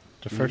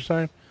the first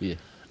time. Yeah.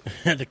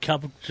 And the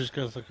cop just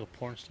got like a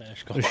porn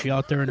stash going. Is she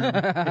out there in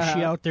her, is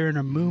she out there in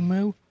her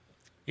moo-moo?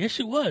 Yes,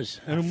 she was.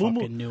 And I her fucking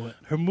muumuu- knew it.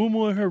 Her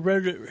muumuu and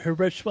her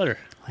red sweater.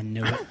 I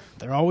knew it.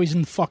 They're always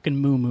in fucking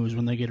moo-moos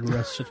when they get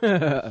arrested.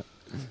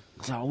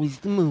 It's always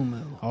the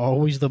moo-moo.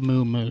 Always the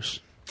moo-moos.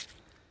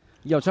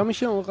 Yo, tell me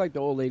she don't look like the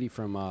old lady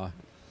from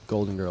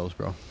Golden Girls,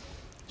 bro.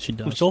 She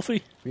does. With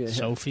Sophie? Yeah.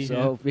 Sophie, yeah.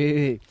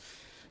 Sophie.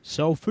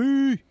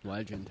 Sophie!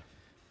 Legend.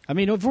 I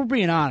mean, if we're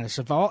being honest,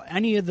 if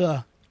any of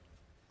the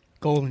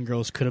Golden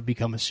Girls could have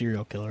become a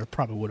serial killer, it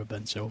probably would have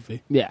been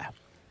Sophie, Yeah.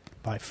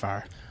 by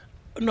far.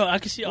 No, I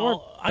can see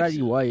all. I can Betty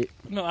see, White.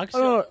 no, I can see.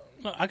 No,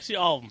 I can see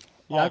all of them.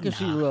 Yeah, I can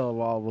see a little of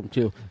all of them,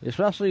 too.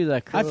 Especially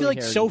that I feel like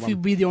curly-haired Sophie one.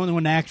 would be the only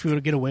one that actually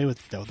would get away with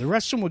it, though. The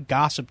rest of them would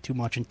gossip too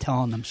much and tell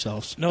on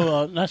themselves.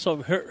 No, that's all.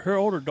 Her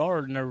older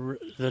daughter never.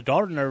 The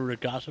daughter never would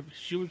gossip.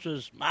 She was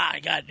just, I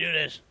gotta do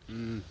this.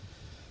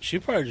 She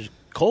probably just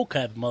cold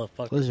cat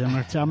motherfucker. Listen,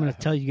 I'm gonna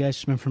tell you guys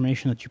some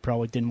information that you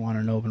probably didn't want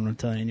to know, but I'm gonna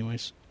tell you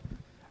anyways.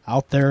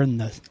 Out there in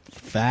the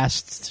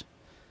vast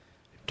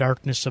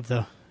darkness of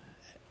the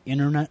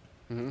internet,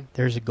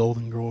 there's a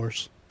Golden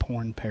Girls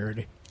porn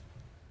parody.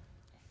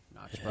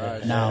 Not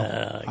surprised.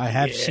 Now, I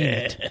have seen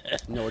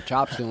it. You know what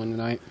Chop's doing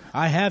tonight?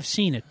 I have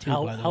seen it, too,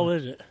 by the How way.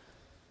 is it?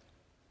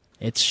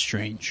 It's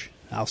strange.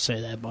 I'll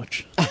say that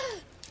much.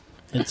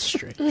 It's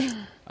strange.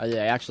 Are they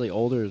actually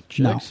older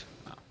chicks?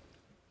 No.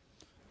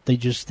 They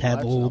just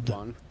have Well, that's not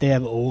old. fun. They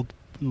have old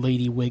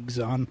lady wigs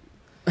on,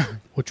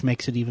 which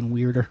makes it even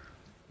weirder.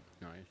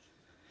 Nice.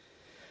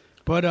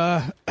 But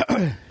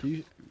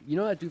You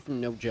know that dude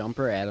from No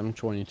Jumper,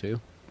 Adam22?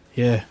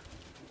 yeah.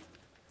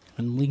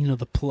 And Lena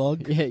the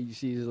Plug. Yeah, you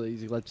see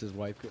he lets his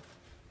wife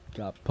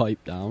got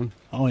piped down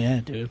Oh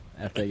yeah, dude.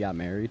 after they got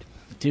married.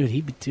 Dude.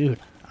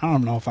 I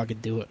don't know if I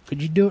could do it.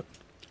 Could you do it?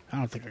 I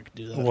don't think I could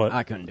do that. What?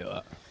 I couldn't do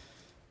it.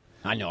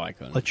 I know I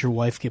couldn't. Let your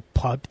wife get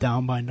piped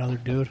down by another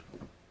dude.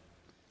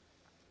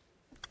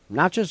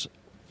 Not just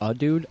a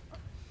dude.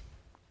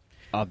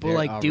 But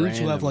like dudes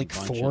who have like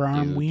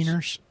forearm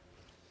wieners.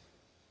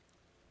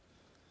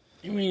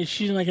 You mean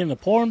she's like in the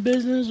porn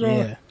business, or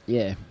Yeah.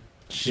 Yeah.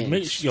 She Getting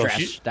makes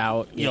stressed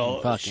out,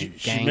 getting fucking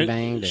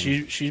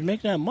gangbanged. she's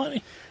making that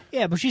money.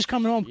 Yeah, but she's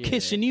coming home Yeah.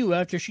 kissing you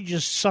after she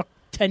just sucked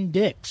 10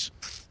 dicks.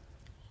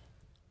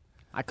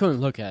 I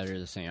couldn't look at her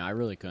the same. I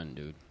really couldn't,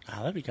 dude.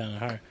 That'd be kind of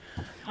hard.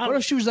 What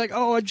if she was like,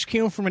 oh, I just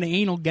came from an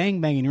anal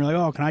gangbang, and you're like,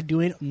 oh, can I do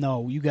it?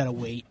 No, you gotta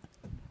wait.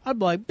 I'd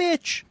be like,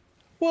 bitch,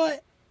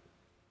 what?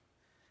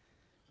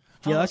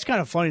 Yeah, that's kind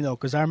of funny, though,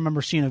 because I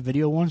remember seeing a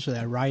video once of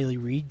that Riley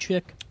Reid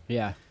chick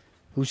Yeah.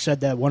 who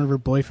said that one of her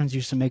boyfriends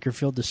used to make her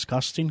feel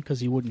disgusting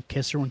because he wouldn't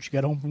kiss her when she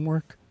got home from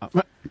work.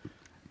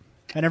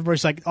 And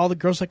everybody's like, all the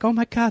girls like, oh,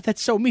 my God,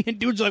 that's so mean. And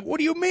dude's like, what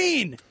do you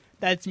mean?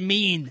 That's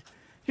mean.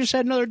 Just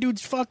had another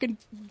dude's fucking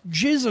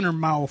jizz in her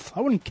mouth.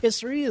 I wouldn't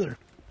kiss her either.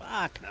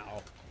 Fuck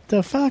no.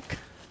 The fuck?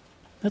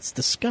 That's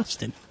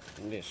disgusting.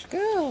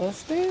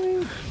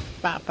 Disgusting.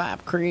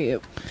 5-5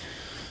 crib.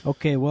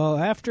 Okay, well,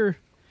 after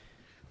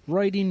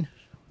writing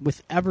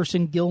with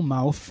Everson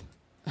Gilmouth,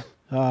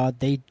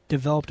 they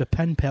developed a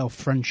pen pal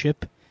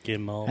friendship. Get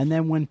him off. And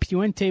then when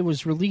Puente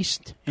was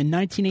released in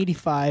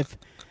 1985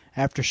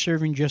 After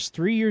serving just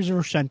 3 years of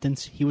her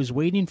sentence, he was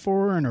waiting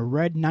for her in a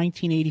red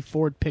 1980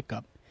 Ford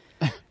pickup.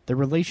 The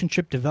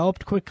relationship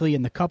developed quickly,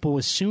 and the couple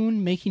was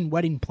soon making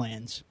wedding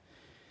plans.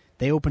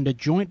 They opened a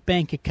joint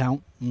bank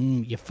account.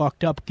 You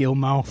fucked up,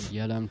 Gilmouth.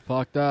 Yeah, done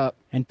fucked up.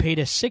 And paid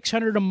a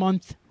 $600 a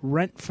month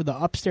rent for the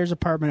upstairs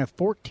apartment at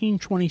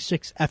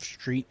 1426 F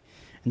Street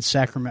in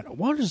Sacramento.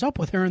 What is up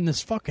with her in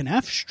this fucking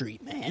F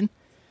Street, man?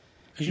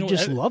 She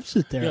just loves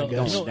it there, I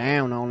guess. Going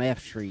down on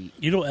F Street.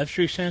 You know what F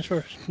Street stands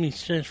for? It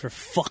stands for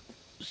fuck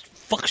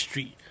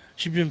Street.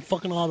 She's been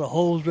fucking all the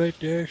hoes right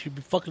there. She's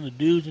been fucking the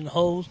dudes and the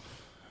hoes.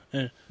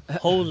 And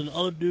hoes and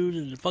other dudes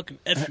in the fucking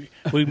F Street.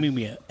 What do you mean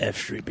me at F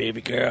Street, baby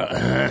girl?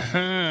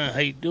 How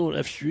you doing,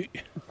 F Street?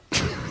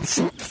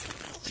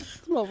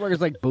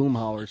 Motherfucker's like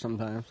Boomhauer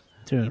sometimes.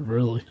 Dude,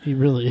 really. He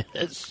really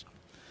is.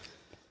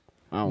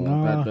 In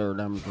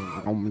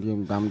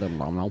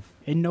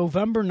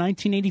November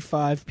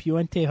 1985,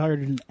 Puente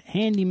hired an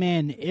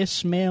handyman,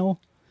 Ismael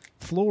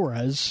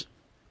Flores,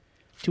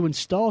 to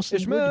install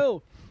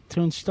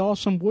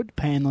some wood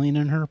paneling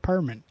in her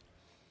apartment.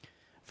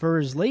 For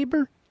his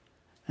labor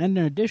and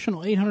an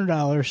additional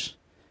 $800,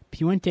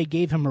 Puente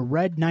gave him a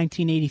red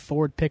 1980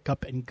 Ford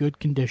pickup in good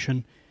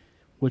condition,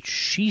 which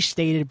she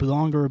stated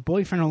belonged to her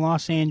boyfriend in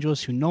Los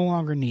Angeles who no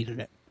longer needed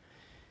it.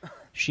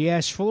 She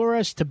asked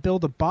Flores to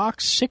build a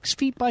box 6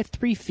 feet by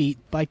 3 feet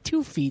by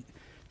 2 feet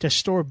to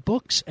store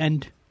books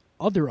and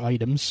other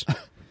items.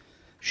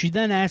 She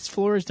then asked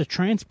Flores to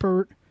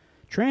transport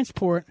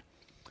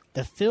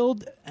the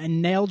filled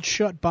and nailed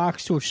shut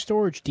box to a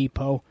storage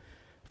depot.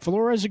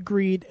 Flores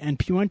agreed, and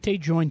Puente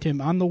joined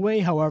him. On the way,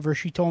 however,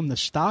 she told him to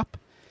stop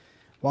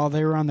while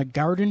they were on the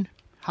Garden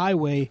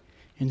Highway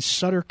in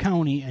Sutter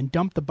County and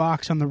dump the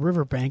box on the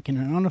riverbank in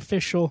an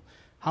unofficial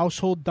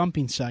household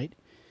dumping site.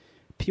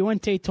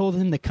 Puente told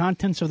him the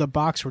contents of the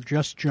box were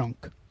just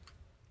junk.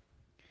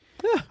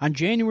 On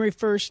January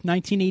 1st,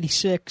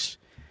 1986,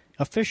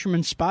 a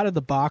fisherman spotted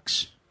the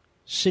box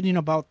sitting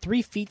about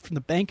 3 feet from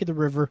the bank of the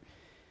river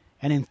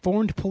and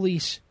informed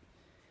police.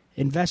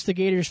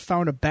 Investigators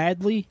found a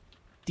badly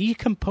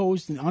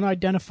decomposed and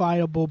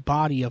unidentifiable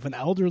body of an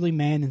elderly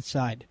man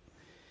inside.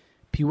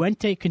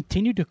 Puente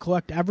continued to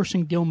collect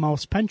Everson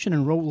Gilmouth's pension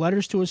and wrote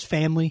letters to his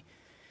family,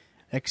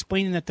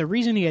 explaining that the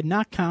reason he had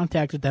not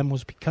contacted them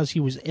was because he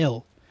was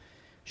ill.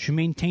 She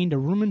maintained a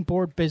room and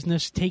board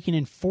business, taking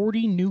in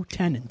 40 new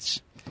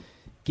tenants.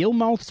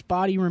 Gilmouth's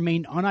body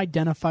remained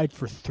unidentified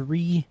for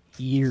 3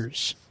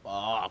 years.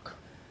 Fuck.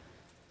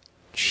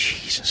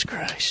 Jesus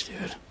Christ,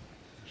 dude.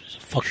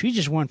 She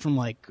just went from,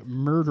 like,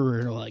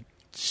 murderer to, like,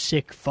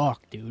 sick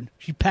fuck, dude.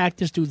 She packed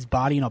this dude's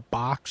body in a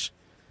box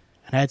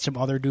and had some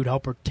other dude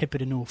help her tip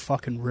it into a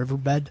fucking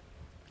riverbed.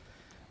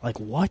 Like,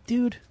 what,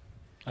 dude?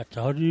 I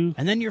told you.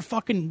 And then you're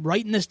fucking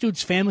writing this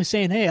dude's family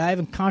saying, hey, I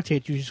haven't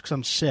contacted you just because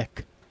I'm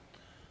sick.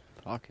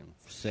 Fucking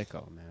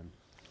sicko, man.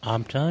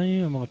 I'm telling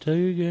you, I'm going to tell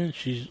you again,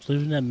 she's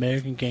living that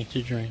American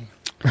gangster dream.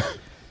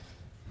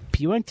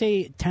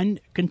 Puente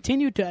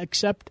continued to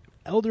accept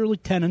elderly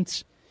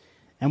tenants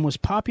and was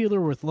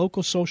popular with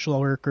local social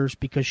workers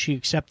because she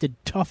accepted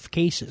tough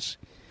cases,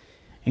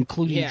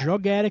 including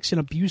drug addicts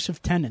and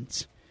abusive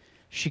tenants.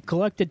 She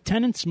collected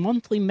tenants'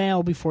 monthly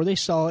mail before they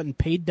saw it and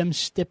paid them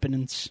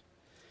stipends,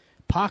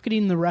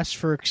 pocketing the rest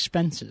for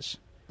expenses.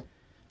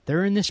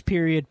 During this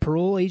period,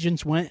 parole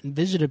agents went and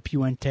visited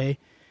Puente,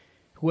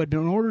 who had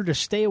been ordered to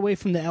stay away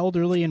from the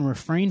elderly and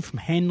refrain from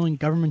handling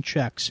government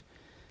checks,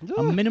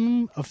 a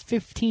minimum of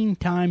 15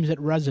 times at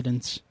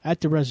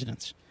the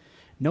residence.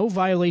 No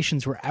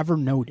violations were ever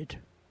noted.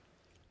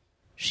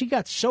 She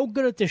got so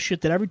good at this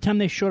shit that every time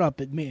they showed up,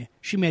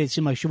 she made it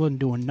seem like she wasn't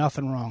doing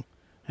nothing wrong,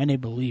 and they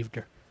believed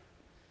her.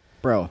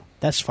 Bro.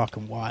 That's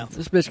fucking wild.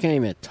 This bitch can't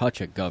even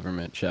touch a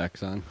government check,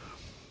 son.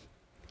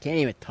 Can't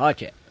even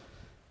touch it.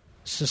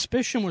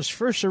 Suspicion was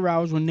first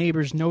aroused when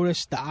neighbors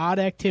noticed the odd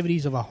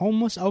activities of a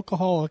homeless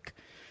alcoholic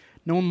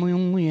known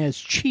only as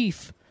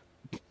Chief,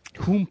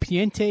 whom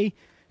Puente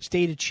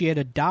stated she had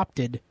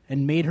adopted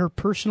and made her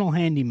personal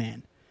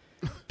handyman.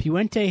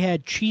 Puente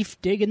had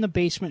Chief dig in the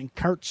basement and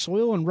cart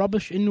soil and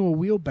rubbish into a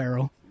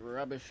wheelbarrow.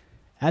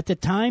 At the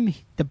time,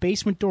 the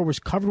basement door was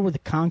covered with a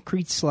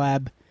concrete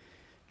slab.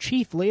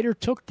 Chief later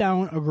took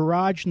down a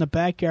garage in the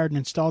backyard and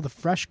installed a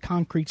fresh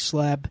concrete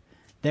slab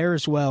there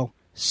as well.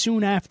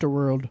 Soon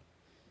afterward,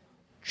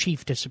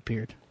 Chief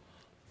disappeared.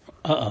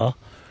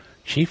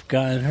 Chief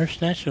got in her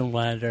snatching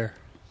ladder.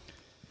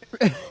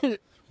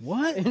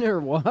 What? In her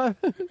what?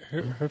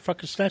 Her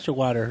fucking snatching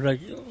ladder.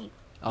 Like,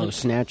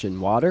 snatching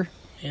water?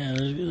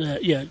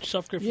 Yeah,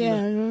 self-care.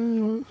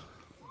 Yeah.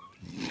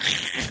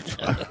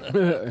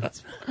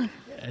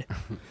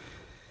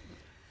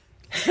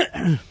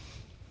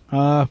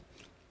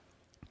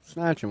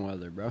 Snatching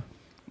weather, bro.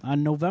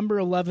 On November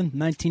 11th,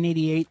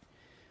 1988,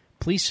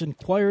 police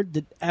inquired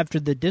that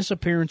after the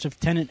disappearance of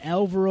tenant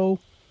Alvaro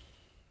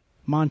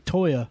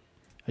Montoya,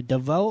 a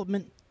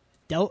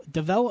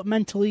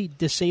developmentally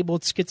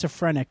disabled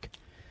schizophrenic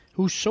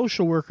whose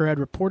social worker had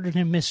reported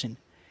him missing.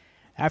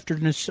 After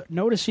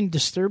noticing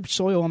disturbed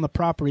soil on the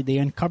property, they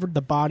uncovered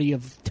the body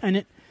of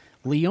tenant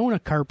Leona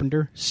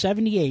Carpenter,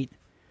 78.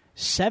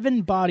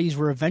 7 bodies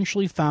were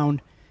eventually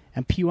found,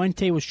 and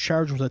Puente was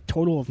charged with a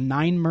total of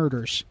 9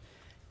 murders,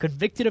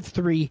 convicted of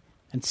 3,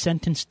 and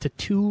sentenced to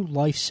 2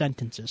 life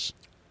sentences.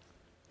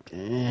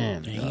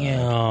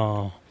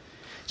 Damn.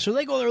 So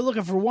they go there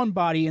looking for one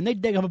body, and they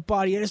dig up a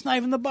body, and it's not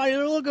even the body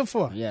they're looking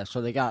for. Yeah,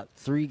 so they got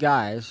 3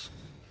 guys,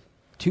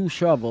 2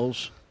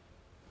 shovels,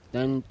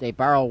 then they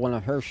borrow one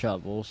of her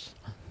shovels.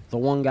 The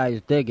one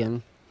guy's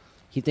digging.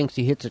 He thinks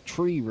he hits a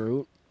tree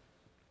root.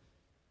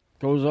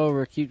 Goes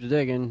over, keeps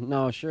digging.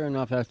 No, sure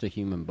enough, that's a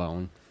human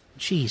bone.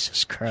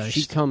 Jesus Christ.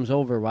 She comes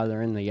over while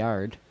they're in the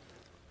yard.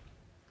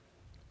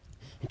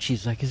 And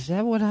she's like, is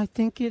that what I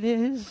think it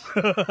is?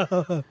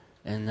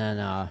 And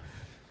then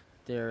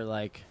they're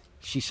like,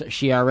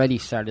 she already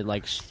started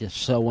like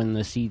sowing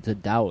the seeds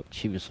of doubt.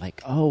 She was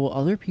like, oh, well,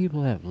 other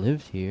people have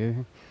lived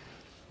here.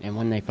 And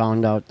when they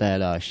found out that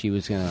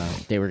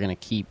they were gonna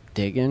keep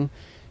digging,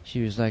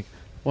 she was like,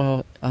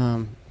 well,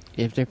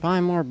 if they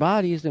find more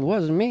bodies, it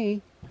wasn't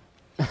me.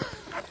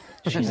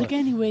 She's like,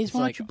 anyways,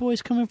 why don't you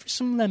boys come in for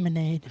some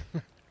lemonade?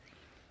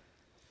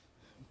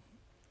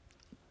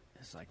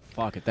 It's like,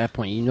 fuck, at that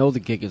point, you know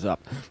the gig is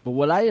up. But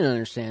what I didn't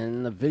understand,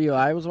 in the video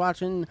I was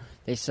watching,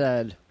 they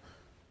said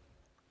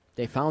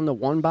they found the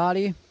one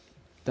body,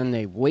 then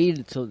they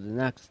waited till the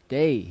next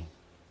day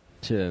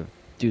to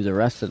do the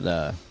rest of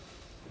the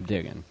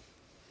digging.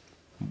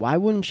 Why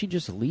wouldn't she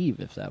just leave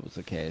if that was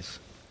the case?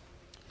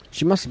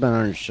 She must have been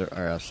under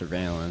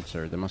surveillance,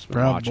 or they must have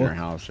been watching her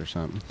house or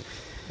something.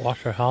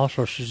 Watch her house,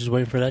 or she's just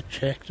waiting for that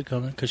check to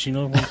come in, because she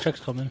knows when the check's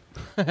coming.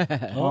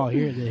 Oh,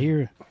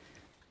 here.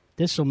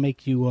 This will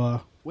make you...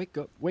 Wake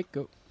up.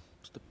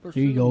 It's the first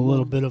Here you go, a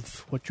little bit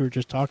of what you were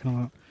just talking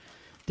about.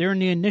 During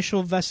the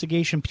initial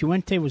investigation,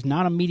 Puente was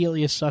not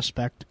immediately a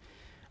suspect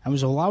and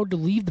was allowed to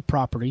leave the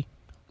property,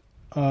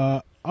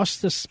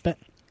 ostensibly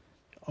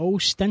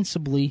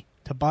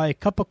to buy a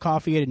cup of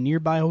coffee at a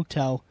nearby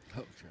hotel.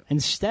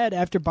 Instead,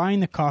 after buying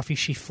the coffee,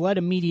 she fled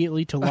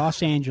immediately to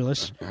Los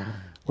Angeles,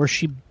 where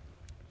she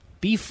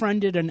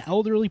befriended an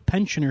elderly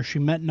pensioner she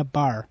met in a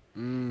bar.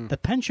 The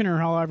pensioner,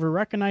 however,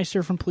 recognized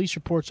her from police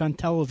reports on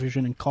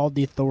television and called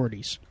the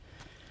authorities.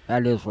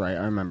 That is right.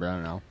 I remember. I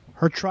don't know.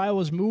 Her trial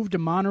was moved to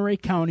Monterey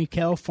County,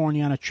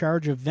 California, on a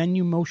charge of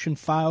venue motion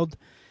filed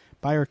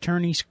by her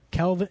attorneys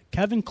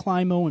Kevin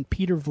Climo and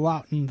Peter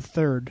Vlouten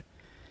III.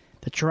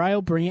 The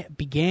trial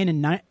began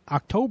in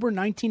October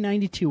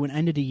 1992 and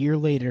ended a year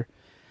later.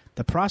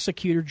 The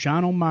prosecutor,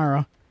 John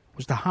O'Mara,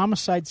 was the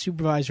homicide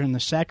supervisor in the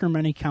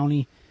Sacramento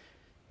County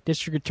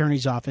District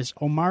Attorney's Office.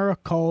 O'Mara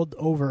called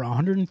over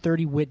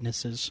 130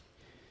 witnesses.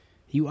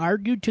 He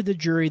argued to the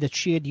jury that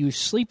she had used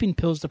sleeping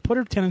pills to put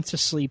her tenants to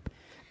sleep,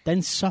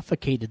 then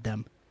suffocated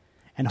them,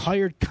 and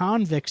hired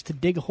convicts to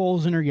dig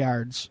holes in her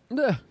yards.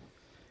 Yeah.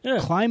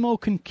 Climo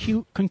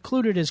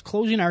concluded his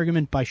closing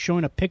argument by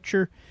showing a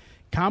picture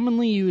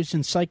commonly used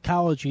in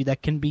psychology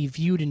that can be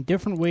viewed in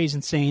different ways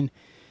and saying,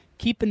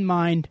 keep in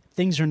mind,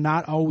 things are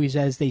not always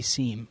as they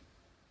seem.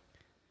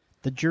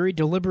 The jury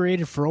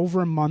deliberated for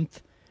over a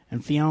month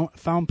and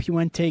found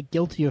Puente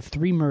guilty of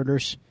 3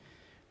 murders.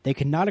 They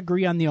could not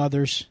agree on the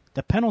others.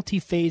 The penalty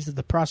phase of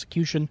the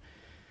prosecution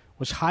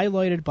was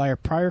highlighted by her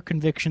prior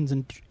convictions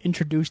and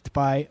introduced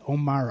by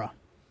O'Mara.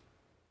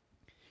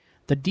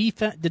 The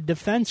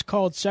defense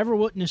called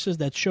several witnesses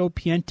that showed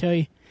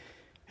Puente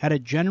had a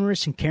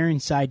generous and caring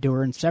side to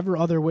her, and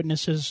several other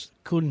witnesses,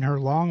 including her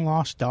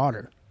long-lost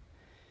daughter.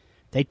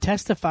 They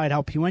testified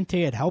how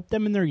Puente had helped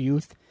them in their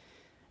youth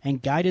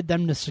and guided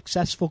them to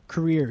successful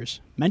careers.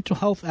 Mental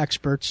health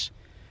experts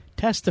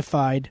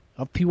testified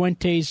of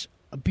Puente's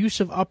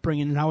abusive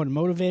upbringing and how it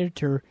motivated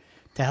her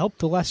to help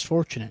the less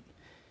fortunate.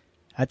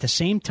 At the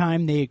same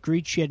time, they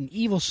agreed she had an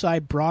evil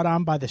side brought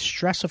on by the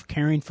stress of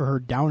caring for her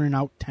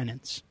down-and-out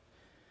tenants.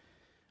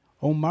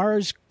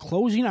 O'Mara's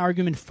closing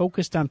argument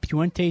focused on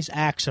Puente's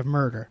acts of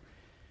murder.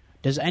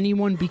 Does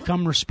anyone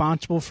become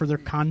responsible for their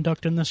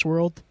conduct in this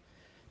world?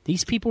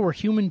 These people were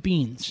human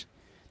beings.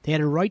 They had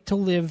a right to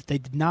live. They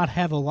did not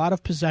have a lot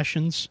of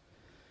possessions,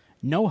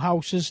 no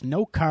houses,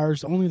 no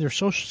cars, only their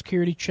Social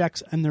Security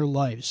checks and their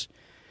lives.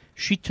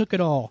 She took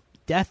it all.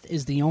 Death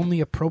is the only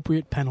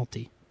appropriate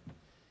penalty.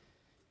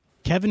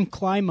 Kevin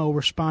Climo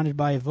responded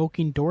by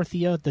evoking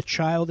Dorthea, the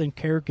child and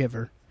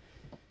caregiver.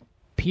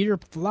 Peter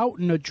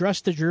Vlouten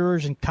addressed the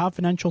jurors in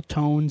confidential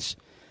tones,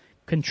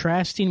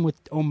 contrasting with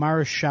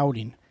O'Mara's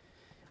shouting.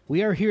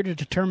 We are here to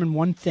determine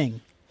one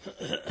thing.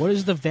 What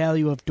is the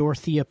value of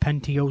Dorthea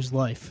Puente's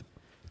life?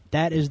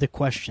 That is the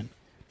question.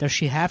 Does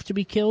she have to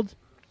be killed?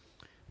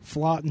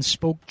 Vlouten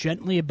spoke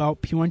gently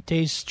about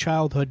Puente's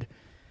childhood,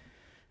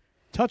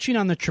 touching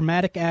on the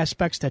traumatic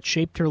aspects that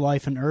shaped her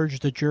life, and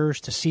urged the jurors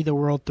to see the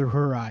world through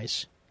her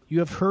eyes. You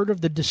have heard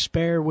of the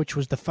despair which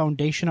was the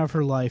foundation of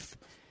her life,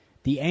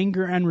 the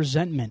anger and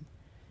resentment.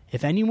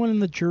 If anyone in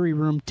the jury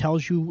room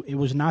tells you it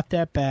was not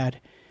that bad,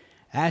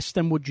 ask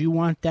them, would you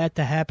want that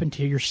to happen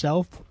to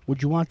yourself?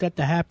 Would you want that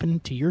to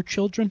happen to your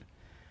children?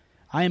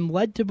 I am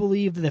led to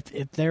believe that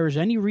if there is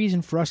any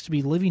reason for us to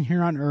be living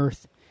here on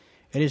earth,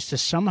 it is to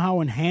somehow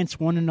enhance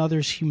one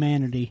another's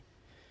humanity,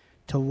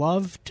 to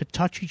love, to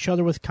touch each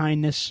other with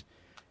kindness,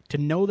 to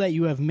know that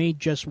you have made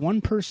just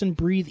one person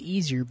breathe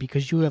easier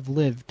because you have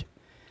lived.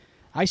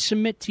 I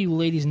submit to you,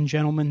 ladies and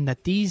gentlemen,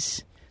 that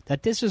this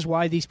is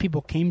why these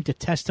people came to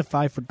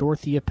testify for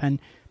Dorthea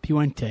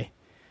Puente.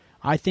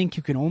 I think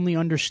you can only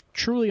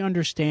truly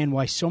understand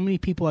why so many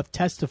people have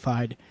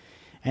testified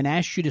and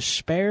asked you to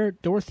spare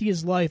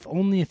Dorthea's life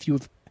only if you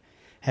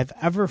have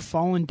ever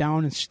fallen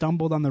down and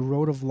stumbled on the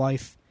road of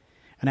life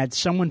and had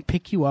someone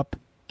pick you up,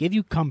 give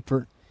you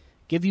comfort,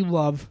 give you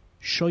love,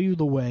 show you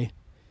the way.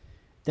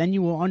 Then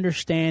you will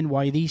understand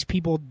why these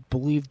people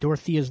believe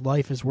Dorthea's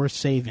life is worth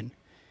saving.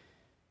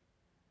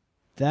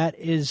 That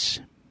is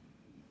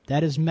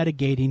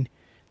mitigating.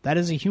 That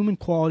is a human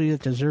quality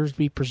that deserves to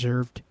be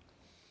preserved.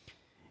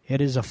 It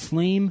is a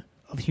flame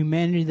of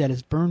humanity that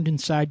has burned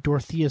inside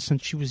Dorthea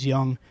since she was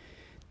young.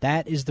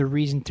 That is the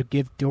reason to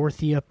give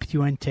Dorthea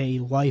Puente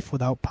life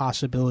without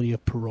possibility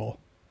of parole.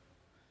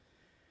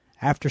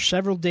 After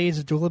several days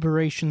of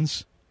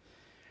deliberations,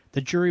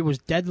 the jury was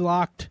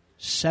deadlocked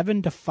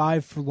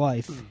 7-5 for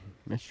life.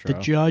 Mistrial.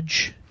 The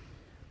judge,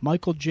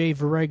 Michael J.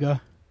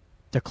 Varega,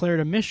 declared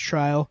a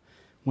mistrial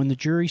when the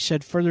jury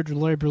said further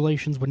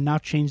deliberations would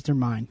not change their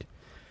mind.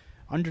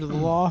 Under the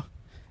law,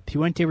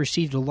 Puente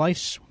received a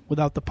life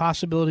without the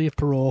possibility of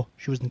parole.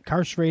 She was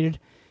incarcerated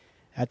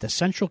at the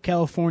Central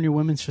California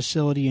Women's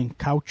Facility in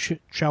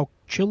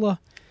Chowchilla,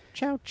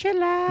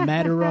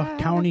 Madera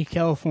County,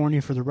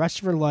 California, for the rest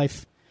of her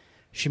life.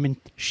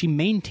 She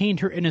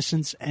maintained her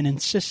innocence and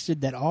insisted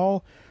that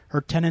all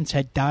her tenants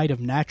had died of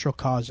natural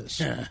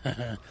causes.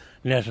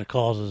 Natural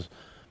causes.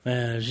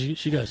 Man,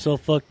 she got so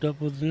fucked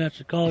up with the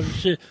natural causes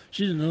shit,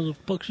 she didn't know what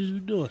the fuck she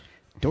was doing.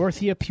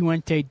 Dorthea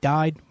Puente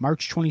died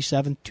March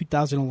 27,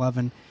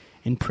 2011,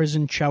 in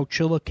prison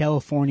Chowchilla,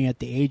 California, at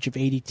the age of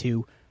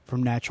 82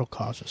 from natural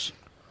causes.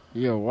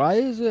 Yo, why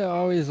is it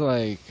always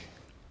like...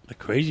 A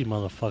crazy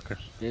motherfucker.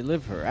 They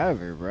live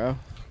forever, bro.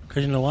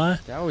 Because you know why?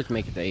 They always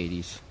make it the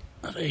 80s.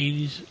 The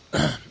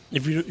 80s.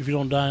 if you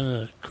don't die in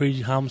a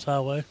crazy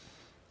homicide way.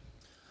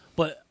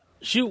 But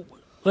she,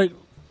 like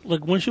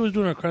when she was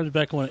doing her crimes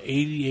back in the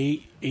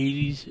 88,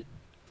 80s,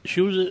 she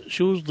was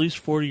at least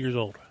 40 years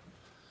old.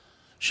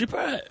 She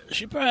probably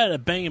had a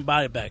banging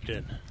body back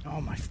then.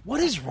 Oh my! What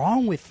is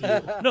wrong with you?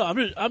 No,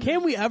 I'm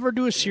Can we ever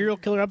do a serial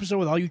killer episode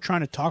without you trying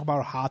to talk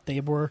about how hot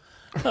they were?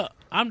 No,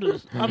 I'm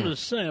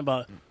just saying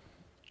about,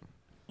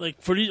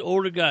 like, for these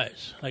older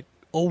guys, like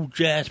old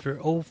Jasper,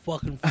 old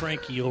fucking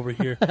Frankie over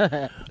here.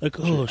 Like,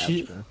 oh,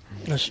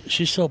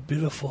 she's so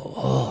beautiful.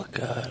 Oh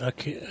God, I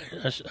can't.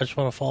 I just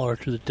want to follow her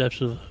to the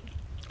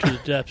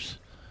depths.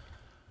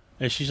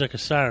 And she's like a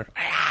siren.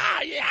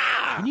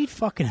 You need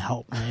fucking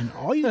help, man.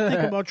 All you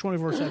think about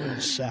 24/7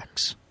 is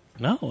sex.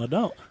 No, I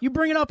don't. You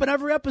bring it up in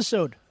every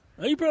episode.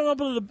 You bring it up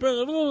in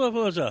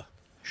the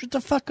Shut the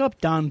fuck up,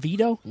 Don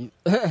Vito.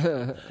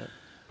 man.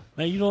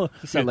 You know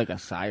You sound like a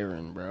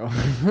siren, bro.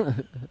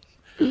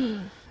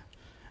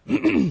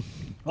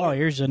 Oh,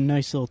 here's a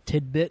nice little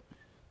tidbit.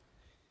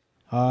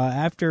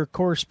 After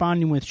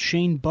corresponding with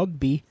Shane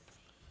Bugbee,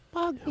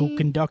 who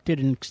conducted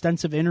an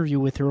extensive interview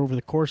with her over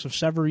the course of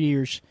several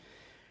years,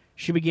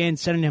 she began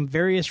sending him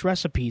various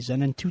recipes,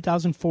 and in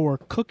 2004,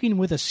 Cooking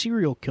with a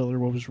Serial Killer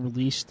was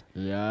released.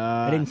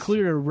 Yeah. It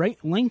included a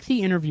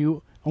lengthy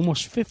interview,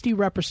 almost 50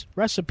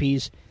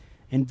 recipes,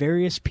 and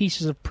various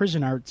pieces of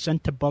prison art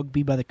sent to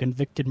Bugbee by the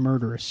convicted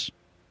murderess.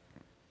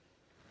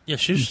 Yeah,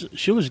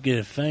 she was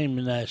getting fame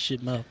in that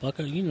shit,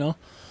 motherfucker. You know,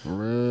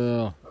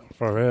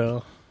 For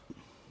real.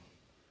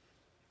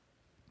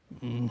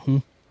 Mm-hmm.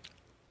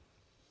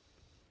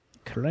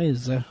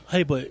 Crazy.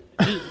 Hey, but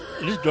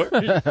this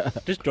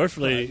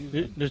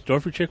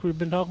Dorothy chick we've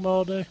been talking about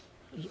all day,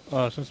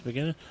 since the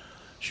beginning,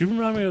 she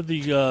reminds me of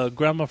the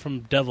grandma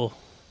from Devil.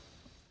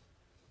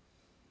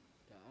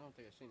 I don't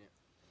think I've seen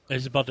it.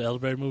 It's about the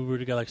elevator movie where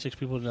they got like 6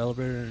 people in the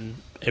elevator and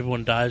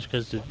everyone dies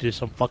because they did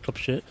some fucked up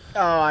shit. Oh,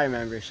 I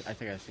remember. I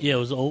think I've seen it. Yeah, it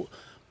was old.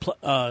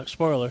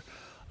 Spoiler: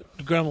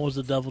 the grandma was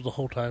the devil the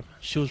whole time.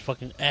 She was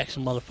fucking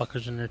axing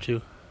motherfuckers in there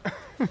too.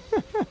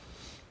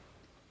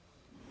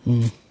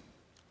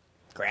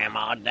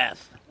 Grandma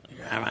death.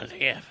 Grandma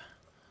death.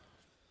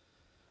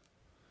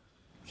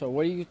 So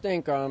what do you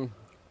think,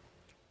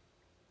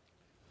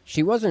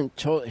 she wasn't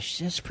told,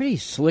 it's a pretty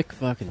slick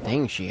fucking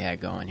thing she had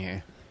going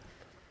here.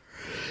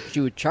 She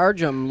would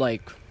charge them,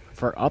 like,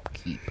 for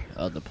upkeep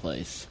of the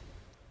place.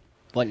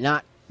 But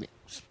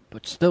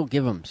still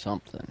give them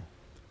something.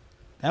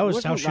 That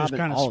was how wasn't she was robbing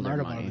kind of all smart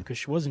their about it, money. because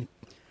she wasn't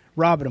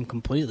robbing them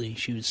completely.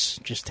 She was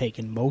just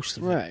taking most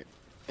of it. Right.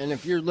 And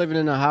if you're living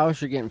in a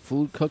house, you're getting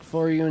food cooked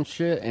for you and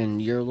shit,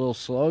 and you're a little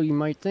slow, you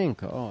might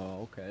think,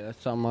 oh, okay,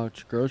 that's how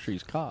much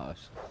groceries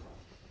cost.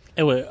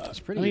 Anyway,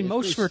 It's pretty, I mean, it's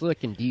most pretty for-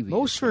 slick and devious.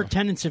 Most of her so.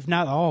 tenants, if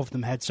not all of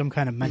them, had some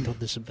kind of mental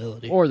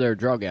disability. Or they're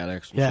drug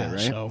addicts and yeah, shit,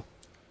 right? so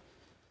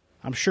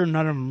I'm sure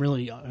none of them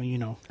really,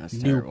 That's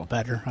knew terrible.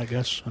 better, I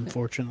guess,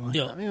 unfortunately.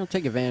 yeah, I mean, don't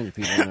take advantage of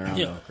people when they're on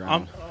yeah. the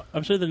ground.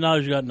 I'm saying the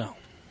knowledge you got now.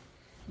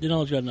 The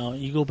knowledge you got now.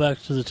 You go back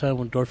to the time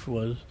when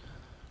Dorothy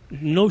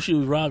she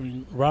was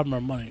robbing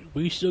our money.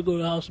 We still go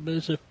to the house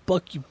and say,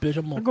 "Fuck you, bitch!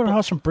 I'm gonna I'll go to the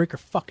house and break her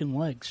fucking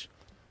legs.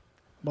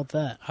 How about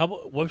that? How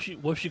about what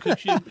if she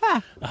cooks you?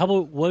 How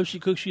about what if she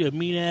cooks you a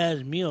mean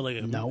ass meal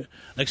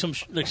like some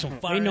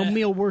fire? Ain't no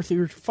meal worth of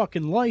your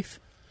fucking life.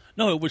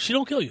 No, but she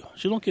don't kill you.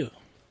 She don't kill you.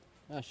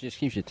 No, she just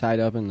keeps you tied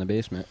up in the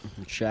basement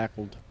and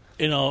shackled.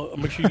 You know,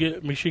 make sure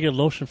you get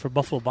lotion for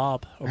Buffalo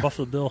Bob or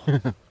Buffalo Bill.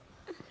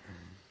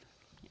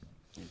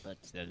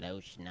 Puts the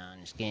lotion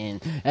on the skin.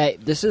 Hey,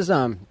 this is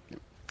I'm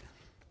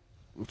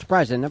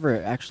surprised I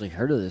never actually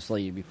heard of this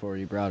lady before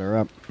you brought her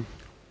up.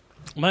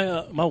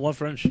 My one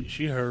friend,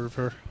 she heard of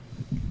her.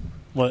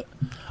 What?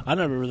 I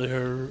never really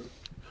heard.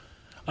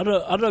 I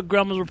thought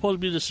grandmas were supposed to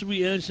be the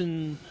sweet aunts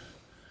and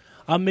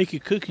I'll make you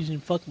cookies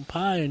and fucking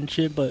pie and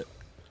shit, but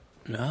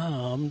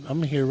no,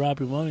 I'm here to rob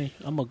your money.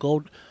 I'm a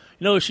gold.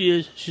 You know what she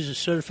is? She's a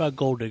certified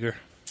gold digger.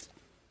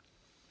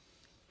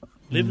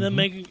 Living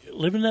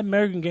that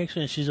American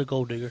gangster, and she's a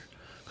gold digger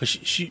because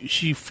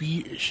she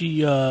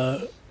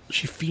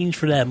fiends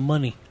for that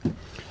money.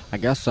 I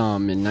guess in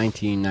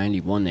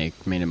 1991 they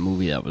made a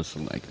movie that was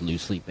like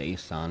loosely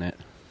based on it.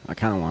 I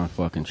kind of want to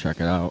fucking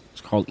check it out.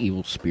 It's called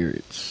Evil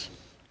Spirits.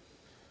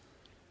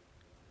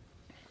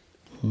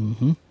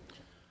 Mm-hmm.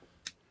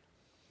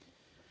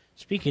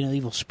 Speaking of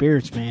evil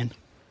spirits, man,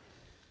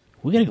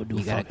 we gotta go do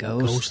a fucking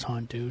ghost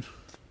hunt, dude.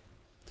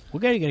 We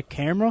gotta get a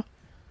camera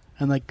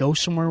and like go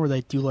somewhere where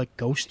they do like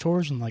ghost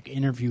tours and like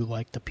interview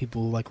like the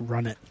people who like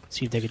run it.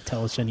 See if they could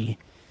tell us any,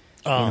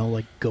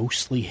 like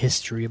ghostly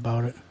history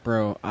about it.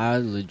 Bro, I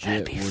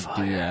legit would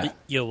do that.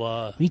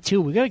 Yo, me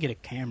too. We gotta get a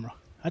camera.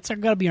 That's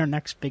gotta be our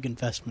next big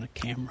investment, a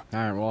camera. All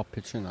right, well, I'll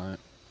pitch in on it.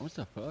 What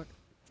the fuck?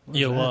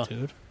 That,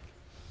 dude?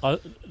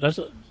 That's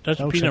a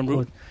peanut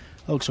root.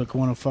 That looks like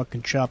one of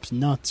fucking Chop's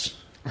nuts.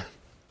 Hell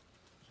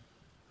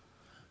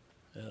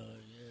yeah!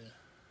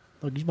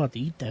 Look, he's about to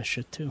eat that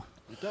shit too.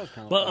 It does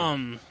kind of. But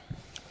I'm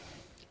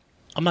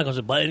not gonna say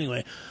but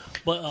anyway.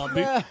 But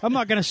I'm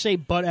not gonna say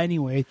but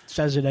anyway. It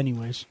says it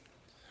anyways.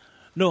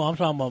 No, I'm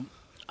talking about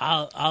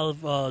out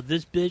of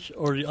this bitch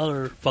or the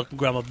other fucking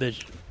grandma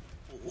bitch.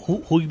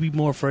 Who you be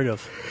more afraid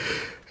of?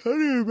 I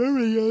don't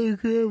remember the other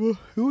grandma.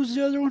 Who was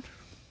the other one?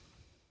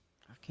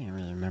 I can't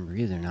really remember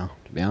either now,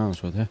 to be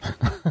honest with you.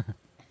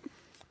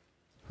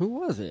 Who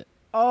was it?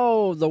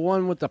 Oh, the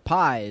one with the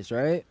pies,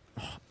 right?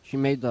 She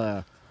made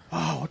the...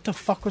 Oh, what the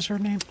fuck was her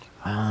name?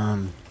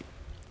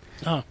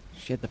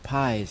 She had the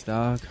pies,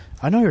 dog.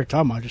 I know who you're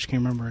talking about. I just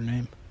can't remember her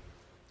name.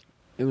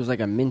 It was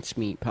like a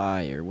mincemeat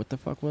pie, or what the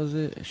fuck was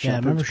it? Yeah, I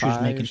remember she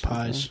was making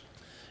pies.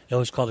 It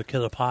was called a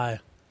killer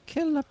pie.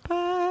 Killer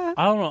pie.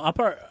 I don't know.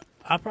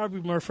 I'll probably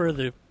be more afraid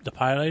of the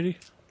pie lady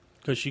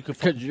because she could.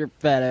 Because your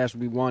fat ass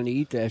would be wanting to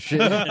eat that shit.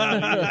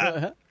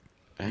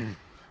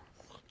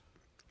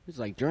 He's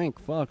like, drink,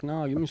 fuck,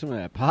 no, give me some of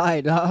that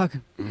pie, dog.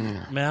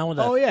 Man, I want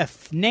that. Oh, yeah,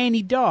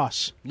 Nanny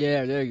Doss.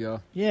 Yeah, there you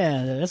go.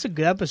 Yeah, that's a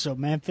good episode,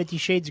 man. 50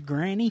 Shades of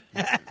Granny.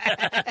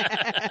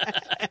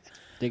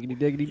 Diggity,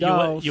 diggity,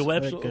 dolls. Your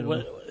Good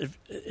one.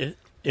 if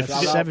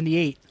That's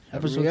 78.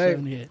 Episode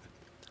 78.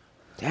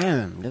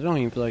 Damn, that don't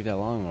even feel like that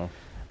long ago.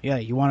 Yeah,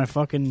 you want to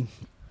fucking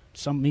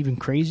something even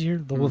crazier?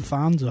 The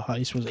Lufthansa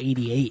heist was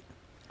 88.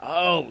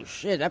 Oh,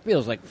 shit, that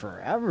feels like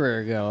forever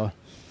ago.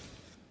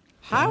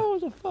 How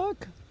the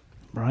fuck?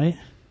 Right?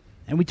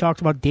 And we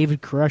talked about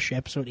David Koresh,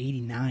 episode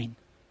 89.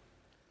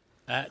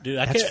 dude,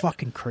 That's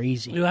fucking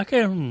crazy. Dude, I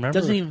can't remember. It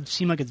doesn't even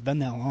seem like it's been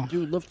that long.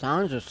 Dude,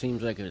 Lufthansa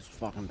seems like it's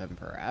fucking been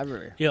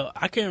forever. Yo,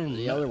 I can't remember.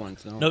 The other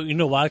ones, though. No, you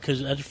know why?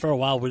 Because for a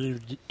while we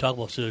didn't talk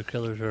about serial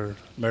killers or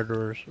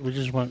murderers. We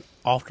just went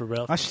off the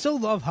rails. I still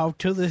love how,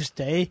 to this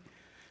day,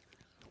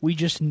 we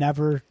just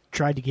never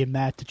tried to get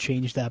Matt to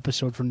change the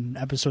episode from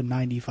episode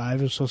 95.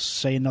 It was supposed to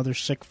say another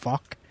sick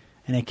fuck,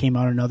 and it came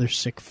out another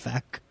sick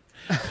feck.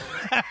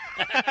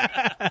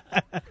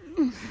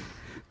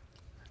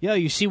 Yeah,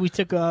 you see, we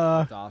took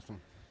That's awesome.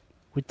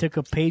 we took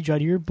a page out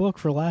of your book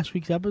for last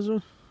week's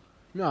episode.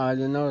 No, I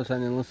didn't notice. I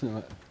didn't listen to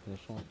it. This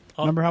one.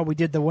 Remember how we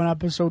did the one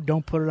episode,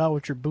 Don't Put It Out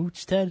With Your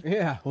Boots, Ted?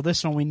 Yeah. Well,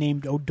 this one we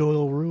named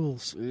O'Doyle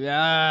Rules.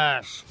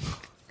 Yes.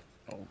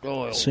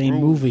 O'Doyle Same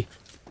Rules. movie.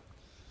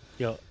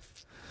 Yo,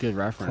 Good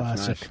reference.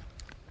 Classic. Nice.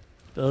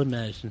 Bill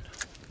Madison.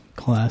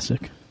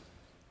 Classic.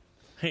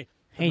 Hey,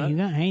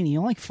 Hey,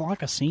 you like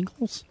Flock of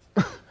Seagulls?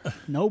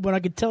 No, but I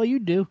could tell you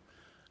do.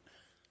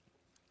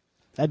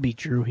 That'd be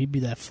true. He'd be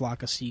that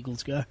Flock of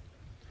Seagulls guy.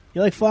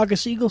 You like Flock of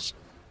Seagulls?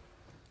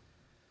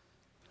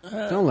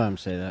 Don't let him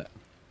say that.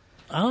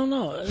 I don't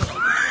know.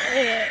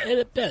 It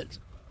depends.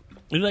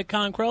 You like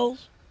Counting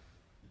Crows?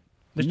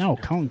 No,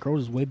 Counting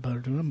Crows is way better,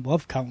 dude. I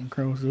love Counting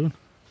Crows, dude.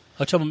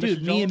 Oh, tell me, Dude,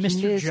 Mr. me and Jones?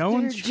 Mr.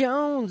 Jones?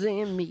 Jones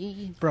and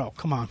me. Bro,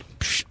 come on.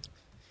 Psh.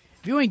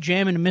 If you ain't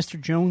jamming to Mr.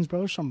 Jones, bro,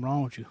 there's something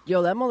wrong with you.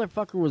 Yo, that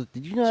motherfucker was...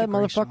 Did you know It's a that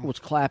great motherfucker song. was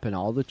clapping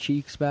all the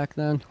cheeks back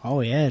then? Oh,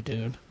 yeah,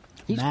 dude.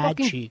 He's Mad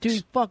fucking... cheeks.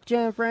 Dude, fuck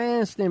Jennifer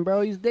Aniston,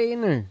 bro. He's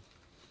dating her.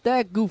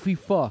 That goofy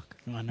fuck.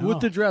 I know.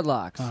 With the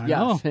dreadlocks. I Yes,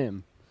 know.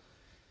 him.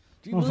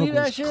 Do you Motherfucker believe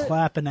that was shit?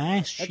 clapping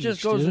ass That cheeks,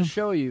 just goes dude. to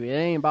show you, it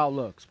ain't about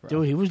looks, bro.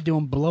 Dude, he was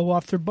doing blow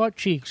off their butt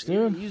cheeks,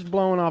 dude. He's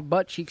blowing off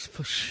butt cheeks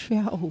for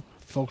show.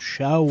 For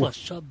sure.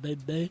 What's up,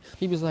 baby?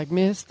 He was like,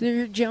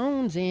 Mr.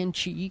 Jones and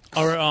cheeks.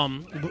 Or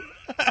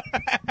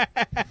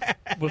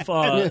with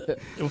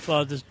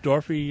this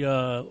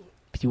Dorthea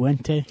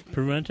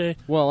Puente.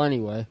 Well,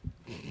 anyway.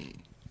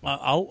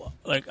 Out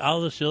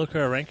of the serial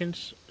killer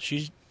rankings,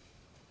 she's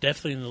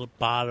definitely in the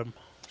bottom.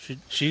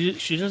 She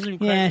doesn't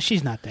even Yeah,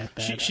 she's not that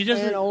bad. she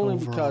doesn't And only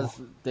overall.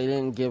 because they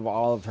didn't give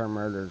all of her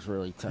murders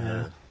really to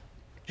her.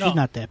 She's No.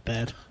 not that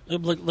bad.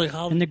 like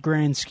how In the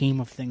grand scheme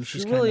of things,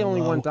 she's She really kinda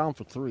only low. went down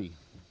for 3.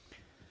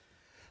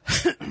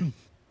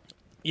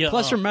 yeah.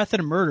 Plus, her method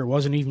of murder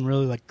wasn't even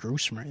really like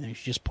gruesome or anything.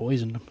 She just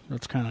poisoned him.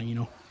 That's kind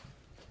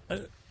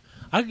of,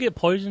 I could get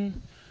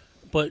poisoned,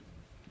 but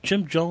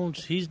Jim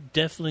Jones, he's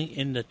definitely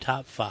in the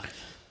top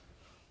 5.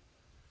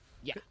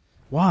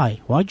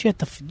 Why? Why'd you have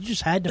to? You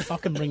just had to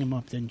fucking bring him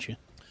up, didn't you?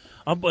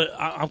 But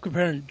I'm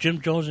comparing Jim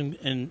Jones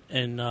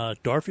and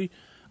Dorothy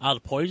out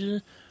of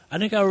poison. I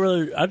think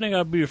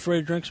I'd be afraid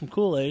to drink some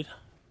Kool-Aid.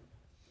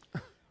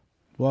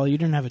 Well, you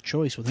didn't have a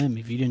choice with him.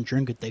 If you didn't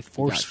drink it, they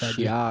force fed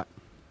you, Shot.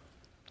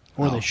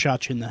 or they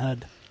shot you in the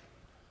head.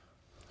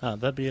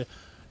 That'd be if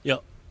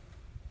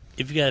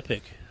you gotta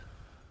pick,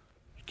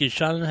 get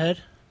shot in the head,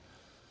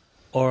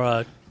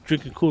 or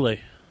drinking Kool-Aid,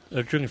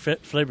 or drinking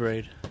Flavor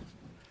Aid.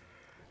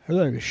 I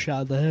like a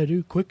shot in the head,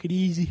 dude. Quick and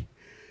easy.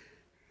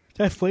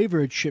 That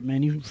flavored shit,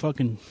 man. You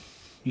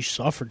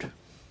suffered.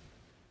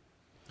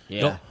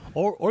 Yeah.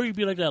 Or you'd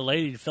be like that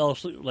lady who fell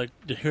asleep, like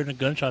hearing the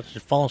gunshots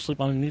and falling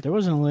asleep underneath. There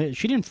wasn't a lady.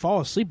 She didn't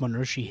fall asleep under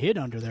her. She hid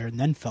under there and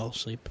then fell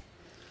asleep,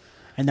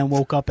 and then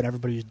woke up and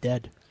everybody was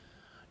dead.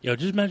 Yo,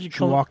 just imagine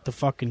She walked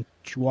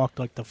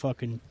like the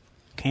fucking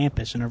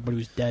campus and everybody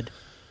was dead.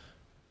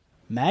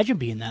 Imagine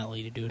being that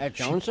lady, dude. At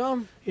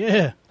Jonestown?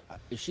 Yeah.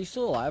 Is she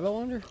still alive, I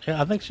wonder?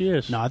 Yeah, I think she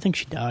is. No, I think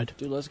she died.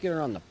 Dude, let's get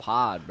her on the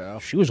pod, bro.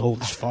 She was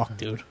old as fuck,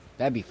 dude.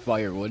 That'd be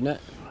fire, wouldn't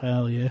it?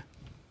 Hell yeah.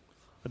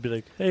 I'd be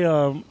like, hey,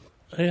 how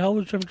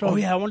was Jim Jones? Oh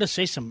yeah, I wanted to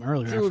say something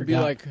earlier. She I would forgot. be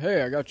like,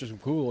 hey, I got you some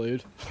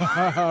Kool-Aid.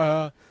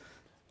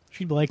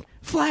 She'd be like,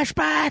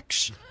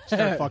 flashbacks.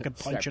 Start fucking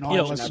punching all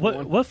Yo, of us.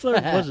 what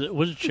flavor was it?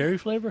 Was it cherry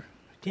flavor?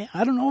 Yeah,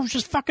 I don't know. It was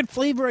just fucking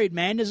Flavor Aid,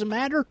 man. Does it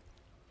matter?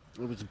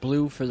 It was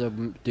blue for the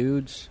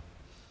dudes,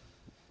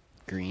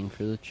 green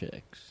for the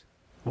chicks.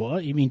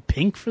 What? You mean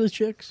pink for the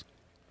chicks?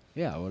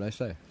 Yeah, what'd I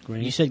say?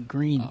 Green. You said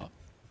green. Oh.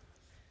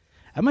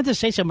 I meant to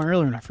say something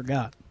earlier and I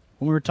forgot.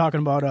 When we were talking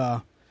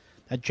about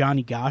that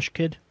Johnny Gosh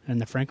kid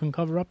and the Franklin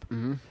cover-up.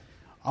 Mm-hmm.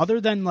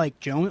 Other than like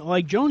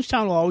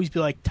Jonestown will always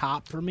be like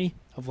top for me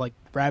of like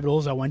rabbit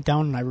holes I went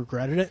down and I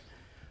regretted it.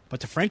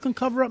 But the Franklin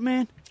cover-up,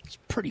 man, it's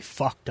pretty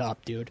fucked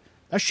up, dude.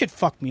 That shit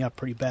fucked me up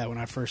pretty bad when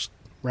I first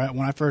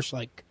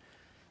like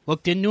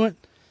looked into it.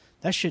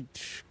 That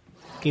shit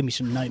gave me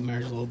some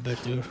nightmares a little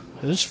bit, dude.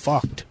 It was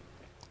fucked.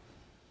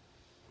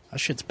 That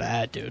shit's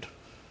bad, dude.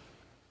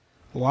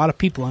 A lot of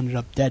people ended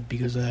up dead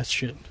because of that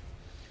shit.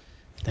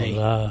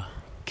 They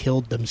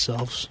killed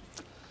themselves.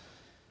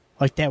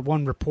 Like that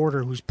one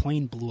reporter whose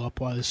plane blew up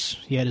while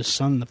he had his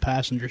son in the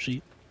passenger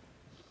seat.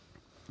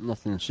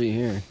 Nothing to see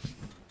here.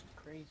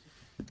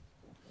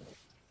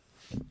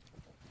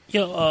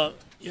 Yo,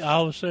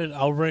 I was saying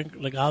I'll rank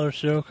like out of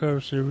serial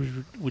killer series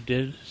we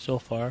did so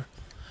far.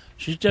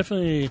 She's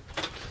definitely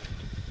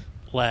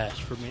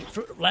last for me.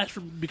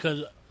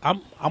 Because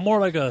I'm more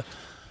like a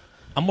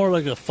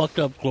fucked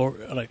up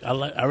glory. Like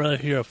I rather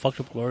hear a fucked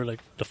up glory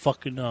like the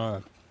fucking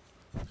the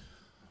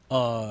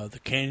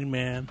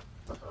Candyman.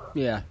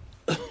 Yeah.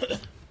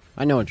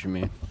 I know what you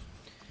mean.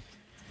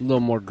 A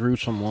little more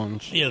gruesome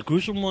ones. Yeah,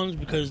 gruesome ones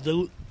because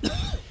they.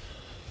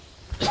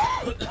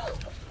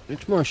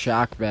 It's more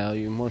shock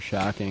value, more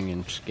shocking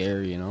and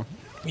scary, you know?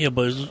 Yeah,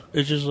 but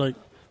it's just like,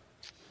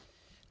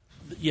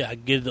 yeah, I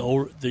get the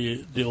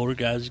older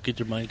guys get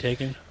their money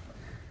taken.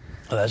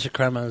 Oh, that's a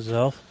crime in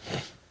itself.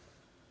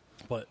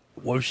 But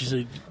what if she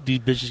said these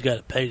bitches got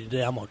to pay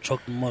today? I'm gonna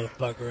choke the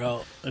motherfucker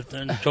out. If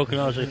they're choking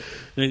out, and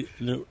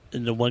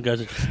the one guy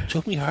said,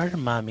 "Choke me harder,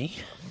 mommy."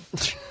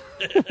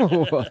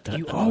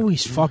 You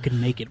always fucking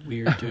make it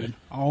weird, dude.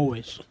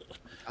 Always.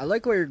 I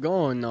like where you're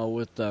going, though,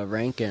 with the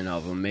ranking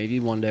of them. Maybe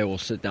one day we'll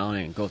sit down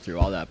and go through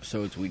all the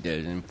episodes we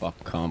did and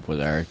fucking come up with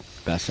our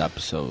best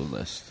episode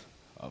list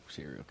of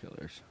serial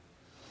killers.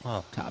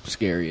 Oh. Top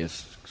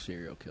scariest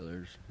serial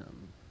killers.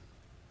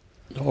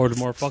 Or the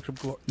more fucked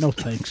up. No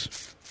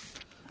thanks.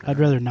 I'd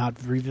rather not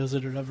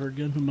revisit it ever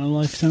again in my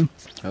lifetime.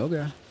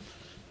 Okay.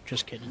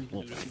 Just kidding.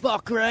 Well,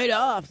 fuck right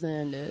off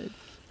then, dude.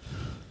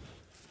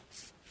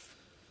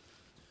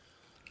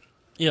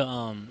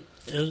 Yeah,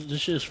 this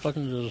shit is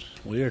fucking just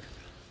weird.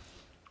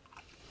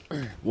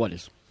 What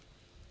is?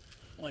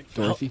 Like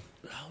Dorothy?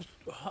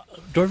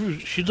 Dorothy,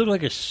 she looked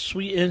like a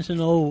sweet, innocent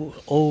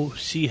old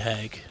sea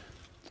hag.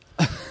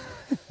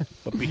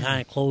 But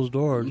behind closed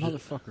doors.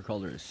 Motherfucker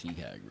called her a sea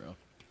hag, bro.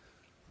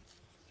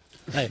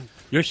 Hey,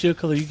 you're a serial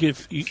killer. You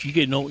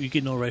get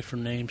no right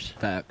from names.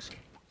 Facts.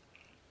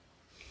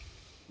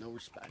 No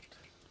respect.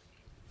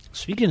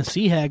 Speaking of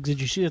sea hags, did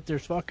you see that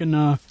there's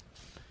fucking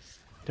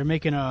they're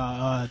making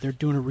they're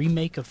doing a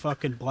remake of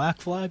fucking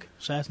Black Flag,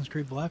 Assassin's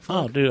Creed Black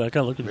Flag? Oh, dude, I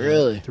gotta look at that.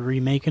 Really? They're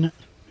remaking it.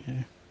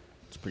 Yeah.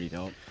 It's pretty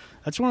dope.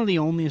 That's one of the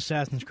only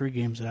Assassin's Creed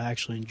games that I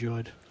actually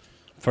enjoyed.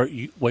 For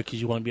you, what?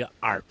 Because you want to be an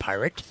art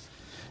pirate?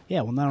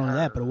 Yeah, well, not only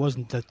that, but it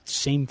wasn't the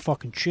same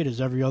fucking shit as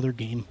every other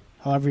game.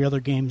 How every other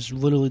game's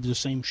literally the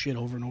same shit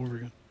over and over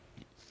again.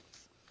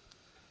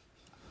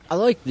 I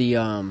like the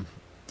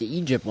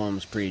Egypt one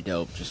was pretty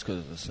dope just because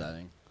of the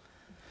setting.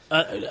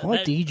 I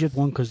like the Egypt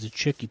one because the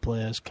chick you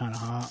play as kind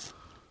of hot.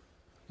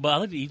 But I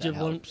like the Egypt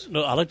one.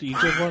 No, I like the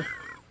Egypt one.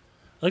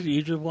 I like the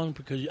Egypt one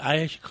because I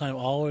actually climb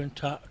all the way on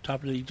top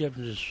of the Egypt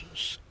and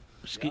just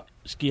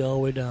ski all the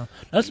way down.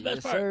 That's the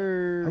best part. I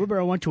remember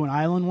I went to an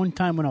island one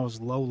time when I was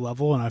low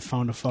level and I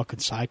found a fucking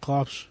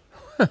Cyclops.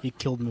 He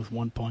killed me with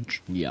one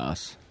punch.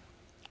 Yes.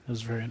 It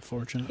was very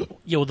unfortunate.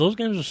 Yeah, well, those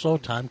games are so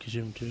time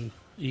consuming too.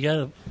 You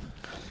gotta.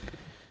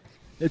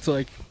 It's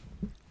like,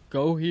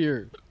 go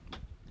here,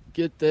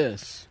 get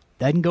this,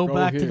 Then go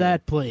back here. to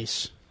that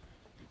place.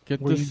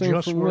 Get Where this you thing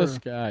just from were. this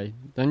guy.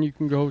 Then you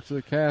can go to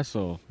the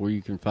castle where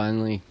you can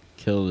finally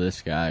kill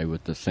this guy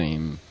with the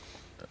same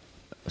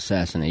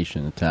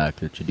assassination attack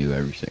that you do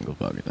every single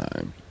fucking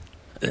time.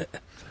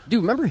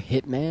 Dude, remember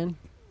Hitman?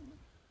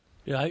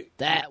 Yeah,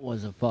 That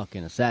was a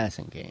fucking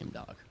assassin game,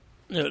 dog.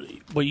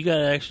 but you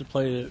gotta actually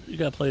play it. You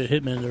gotta play the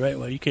Hitman the right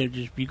way. You can't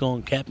just be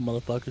going capping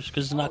motherfuckers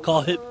because it's not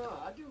called Hit.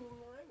 I do it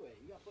the right way.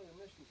 You gotta play the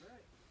missions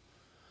right.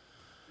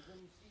 Because then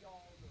you see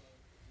all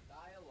the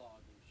dialogue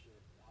and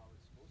shit, how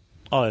it's supposed to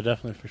be. Oh, yeah,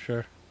 definitely for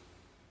sure.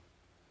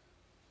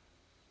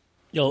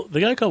 Yo, they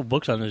got a couple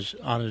books on his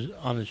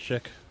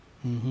chick.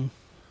 Mm-hmm.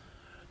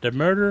 The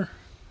murder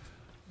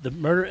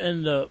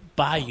in the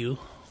bayou,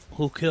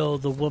 who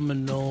killed the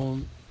woman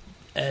known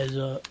as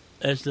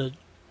the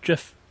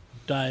Drift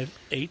Dive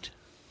 8.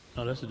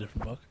 No, that's a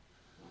different book.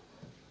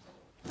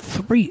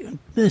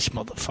 This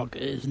motherfucker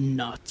is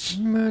nuts.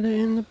 Murder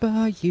in the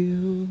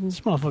bayou.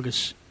 This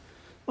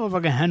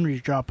motherfucker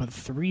Henry's dropping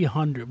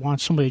 300.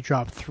 Wants somebody to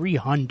drop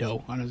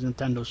 300 on his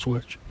Nintendo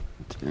Switch.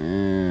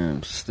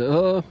 Damn,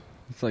 still?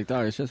 It's like,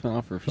 dog, it's just been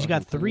out for He's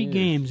got 3 years.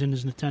 games in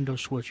his Nintendo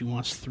Switch. He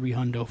wants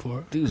 300 for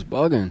it. Dude's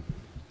bugging.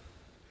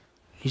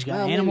 He's got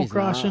Well, maybe Animal he's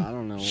Crossing, not. I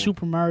don't know.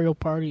 Super Mario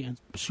Party, and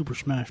Super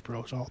Smash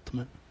Bros.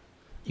 Ultimate.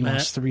 He Man.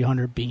 wants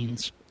 300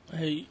 beans.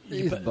 Hey,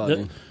 He's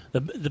bugging.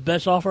 the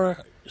best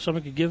offer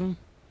someone could give him: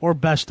 Or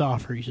best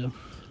offer, he said.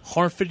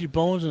 150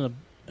 bones and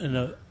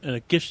a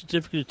gift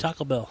certificate to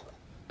Taco Bell.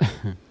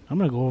 I'm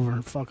going to go over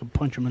and fucking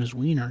punch him in his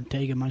wiener and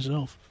take it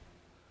myself.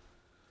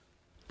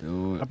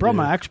 Do it. I brought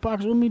my Xbox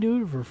with me,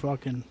 dude, for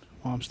fucking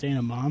while I'm staying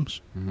at Mom's.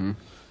 Mm-hmm.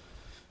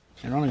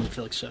 I don't even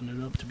feel like setting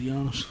it up, to be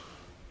honest.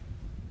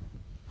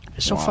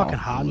 It's so Wow, fucking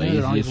hot in there that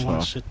I don't lazy even as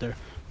want to fuck. sit there.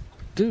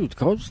 Dude,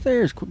 go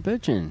upstairs. Quit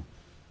bitching.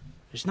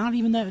 It's not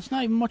even that. It's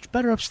not even much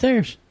better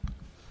upstairs.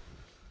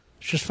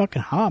 It's just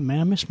fucking hot, man.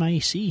 I miss my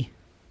AC.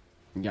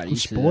 You got I'm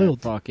used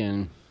spoiled. to that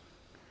fucking...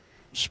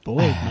 Spoiled,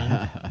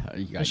 man.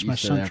 you got That's used my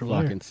to that central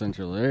air. fucking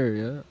central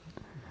area.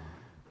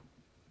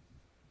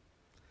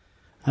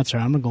 That's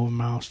right. I'm going to go over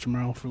my house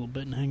tomorrow for a little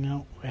bit and hang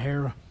out with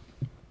Hera.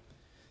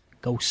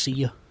 Go see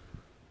ya.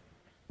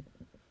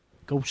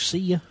 Go see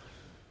ya.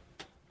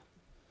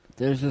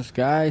 There's this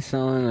guy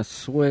selling a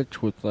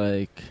Switch with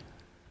like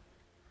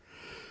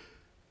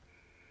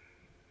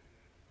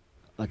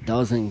a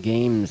dozen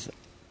games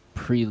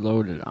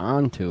preloaded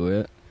onto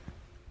it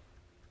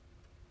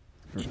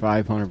for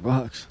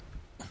 $500.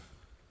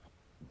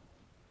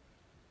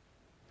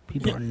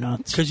 People are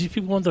nuts. Because these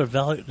people want their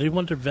value. They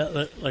want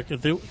their like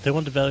if they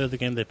want the value of the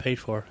game they paid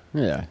for.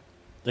 Yeah.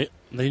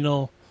 They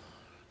know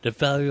the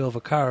value of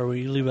a car when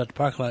you leave it at the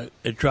parking lot,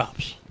 it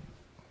drops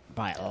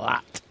by a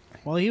lot.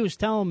 Well, he was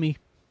telling me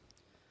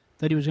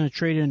that he was going to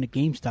trade it into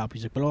GameStop.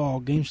 He's like, but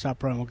GameStop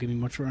probably won't give me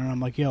much for it. And I'm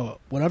like, yo,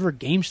 whatever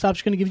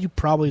GameStop's going to give you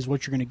probably is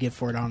what you're going to get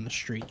for it on the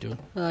street, dude.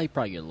 You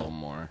probably get a little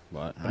more,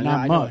 but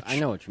not much. I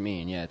know what you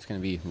mean. Yeah, it's gonna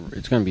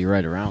be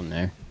right around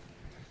there.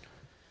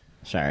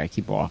 Sorry, I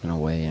keep walking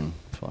away and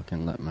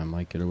fucking letting my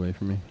mic get away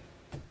from me.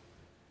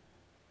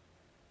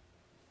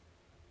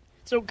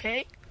 It's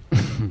okay.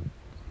 What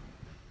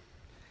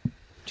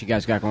you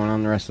guys got going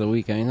on the rest of the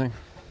week? Anything?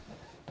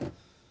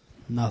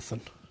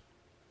 Nothing.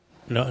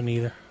 No,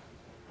 neither.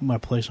 I'm going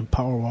to play some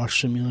Power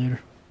Wash Simulator.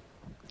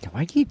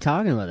 Why keep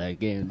talking about that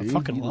game, dude?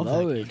 fucking You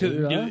love that it,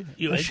 Dude, huh?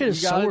 you That shit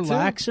is You got so it too?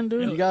 relaxing,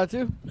 dude. You got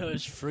to? No,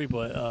 it's free,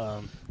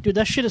 but Dude,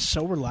 that shit is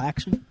so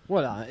relaxing.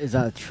 What is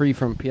that free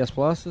from PS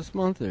Plus this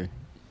month or?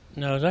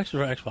 no, it's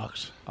actually for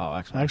Xbox. Oh,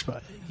 Xbox.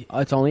 Xbox, Oh,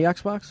 it's only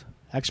Xbox.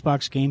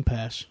 Xbox Game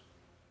Pass.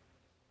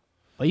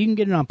 But you can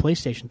get it on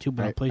PlayStation too,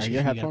 but on Are PlayStation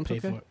your you got to headphones pay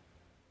okay? for it.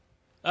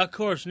 Of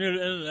course, near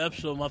the end of the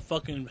episode, my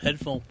fucking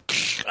headphone.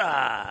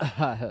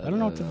 Ah. I don't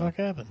know what the fuck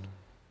happened.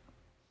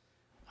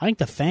 I think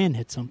the fan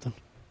hit something.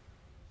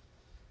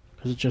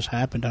 Because it just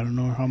happened. I don't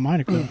know how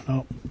mine could.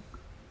 No.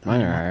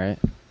 Mine are alright.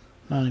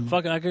 Not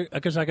anymore. Fuck, I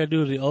guess I could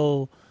do the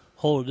old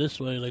hold it this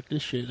way, like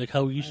this shit, like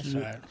how we used to do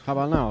it. How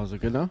about now? Is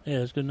it good now? Yeah,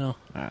 it's good now.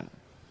 Alright.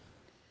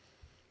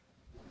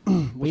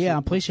 But yeah,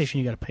 on PlayStation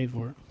you got to pay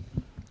for it.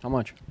 How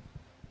much?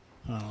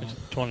 It's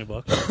 $20.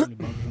 $20 or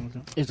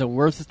something. Is it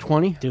worth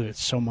 20? Dude,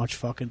 it's so much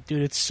fucking...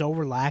 Dude, it's so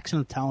relaxing,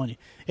 I'm telling you.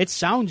 It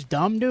sounds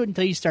dumb, dude,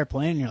 until you start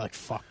playing and you're like,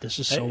 fuck, this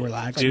is so Hey,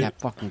 relaxing. Like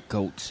that fucking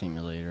goat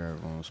simulator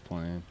everyone was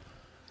playing.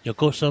 Yo,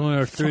 Ghost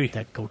Simulator 3. Fuck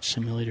that goat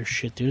simulator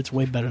shit, dude. It's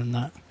way better than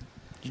that.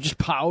 You just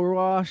power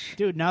wash?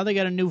 Dude, now they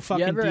got a new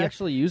fucking... You ever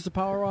actually use the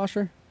power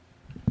washer?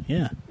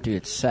 Yeah. Dude,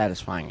 it's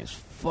satisfying as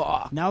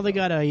fuck. Now they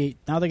got a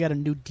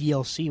new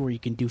DLC where you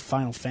can do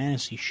Final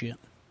Fantasy shit.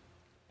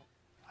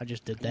 I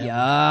just did that.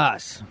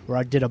 Yes. Where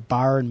I did a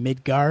bar in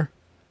Midgar.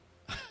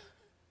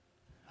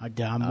 I'm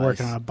Nice.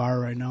 working on a bar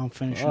right now. I'm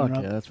finishing it up.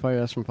 Okay, that's probably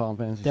us from Final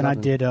Fantasy. Then I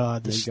 7. did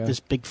this Midgar. this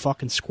big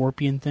fucking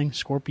scorpion thing,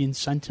 scorpion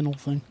sentinel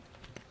thing.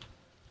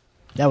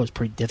 That was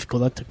pretty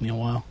difficult. That took me a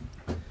while.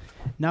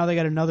 Now they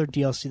got another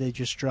DLC they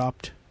just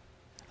dropped.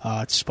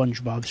 It's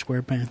SpongeBob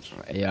SquarePants.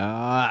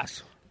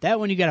 Yes. That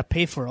one you got to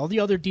pay for. All the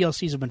other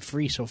DLCs have been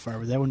free so far,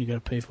 but that one you got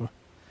to pay for.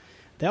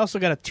 They also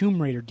got a Tomb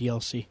Raider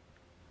DLC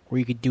where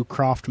you could do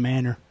Croft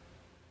Manor.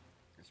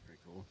 That's pretty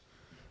cool.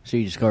 So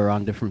you just go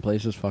around different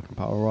places, fucking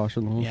power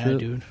washing the whole Yeah, shit?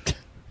 dude.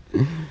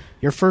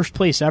 Your first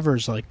place ever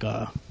is like,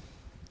 the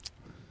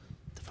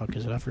fuck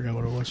is it? I forgot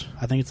what it was.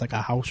 I think it's like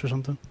a house or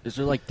something. Is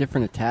there like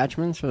different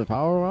attachments for the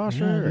power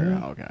washer? Yeah, or-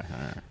 yeah. Okay.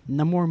 All right. And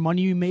the more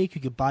money you make,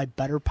 you could buy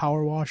better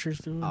power washers,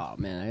 dude. Oh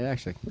man, it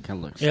actually kind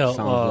of looks Yeah, sounds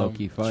low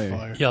key It's fire.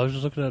 fire. Yeah, I was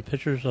just looking at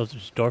pictures of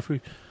this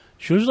Dorothy.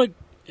 She was like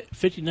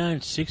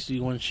 59, 60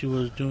 when she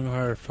was doing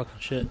her fucking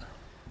shit.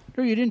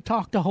 Dude, you didn't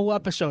talk the whole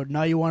episode.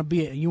 Now you want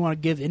to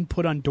give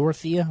input on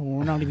Dorothea when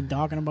we're not even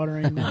talking about her I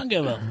anymore. don't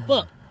give a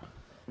fuck.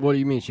 What do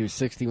you mean? She was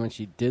 60 when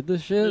she did the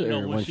shit,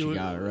 No, or when she was-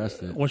 got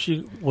arrested? When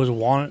she was a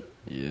wanted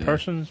Yeah.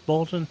 person's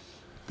bulletin.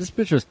 This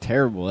bitch was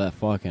terrible at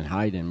fucking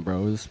hiding,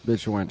 bro. This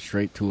bitch went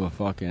straight to a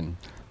fucking.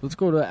 Let's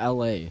go to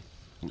L.A.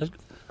 Let's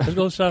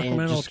go to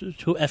Sacramento just-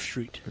 to F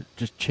Street.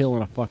 Just chill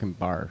in a fucking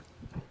bar.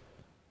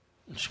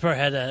 She probably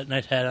had that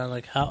nice hat on.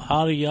 Like,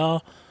 howdy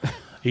y'all.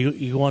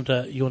 You want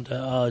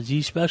the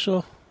Z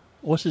special?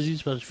 What's the Z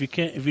special?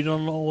 If you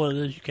don't know what it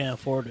is, you can't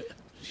afford it.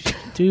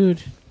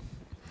 Dude,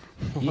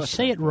 you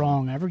say it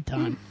wrong every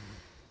time.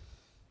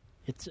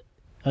 It's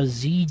a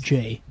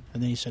ZJ.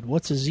 And then you said,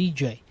 what's a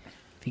ZJ?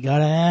 If you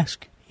gotta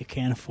ask, you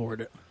can't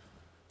afford it.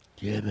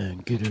 Yeah, man,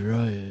 get it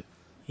right.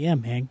 Yeah,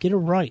 man, get it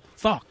right.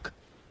 Fuck.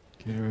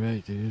 Get it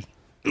right,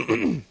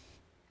 dude.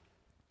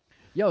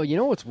 Yo, you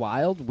know what's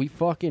wild? We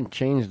fucking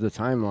changed the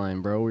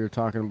timeline, bro. We were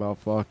talking about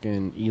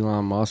fucking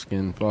Elon Musk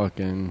and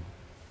fucking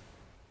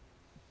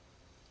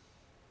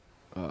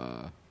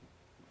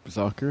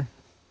Zucker.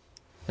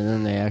 And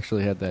then they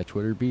actually had that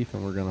Twitter beef,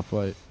 and we're gonna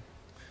fight.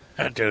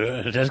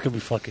 Dude, that's gonna be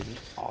fucking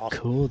awesome.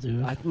 Cool,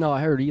 dude.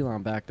 I heard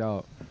Elon backed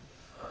out.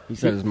 He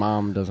said his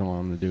mom doesn't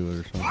want him to do it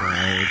or something.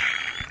 I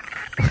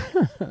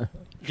heard.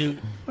 Dude,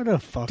 What a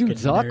fucking Dude,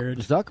 Zuck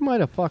nerd.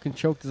 might have fucking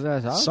choked his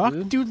ass out,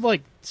 Zuck, dude,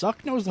 like,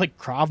 Zuck knows, like,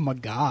 Krav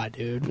Maga,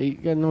 dude. He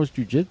knows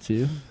jujitsu.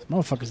 This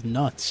motherfucker's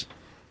nuts.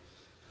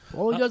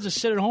 All he does is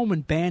sit at home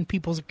and ban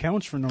people's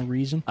accounts for no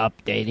reason.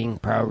 Updating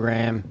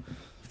program.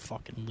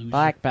 Fucking loser.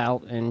 Black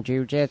belt in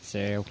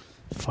jujitsu.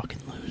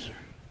 Fucking loser.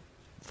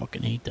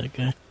 Fucking hate that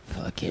guy.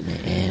 Fucking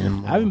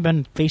animal. I haven't been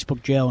in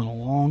Facebook jail in a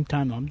long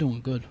time, though. I'm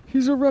doing good.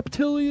 He's a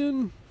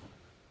reptilian.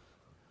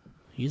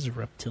 He's a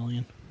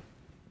reptilian.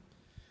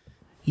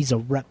 He's a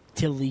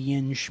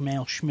reptilian,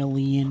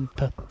 schmillian,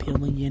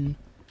 papillion.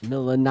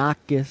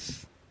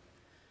 Milanakis.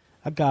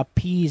 I got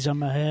peas on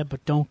my head,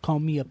 but don't call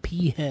me a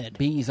pea head.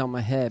 Bees on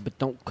my head, but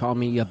don't call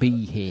me a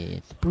bee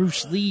head.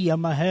 Bruce Lee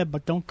on my head,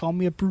 but don't call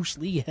me a Bruce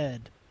Lee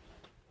head.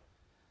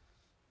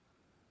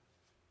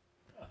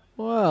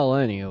 Well,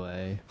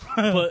 anyway.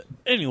 but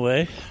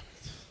anyway,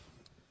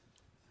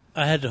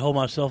 I had to hold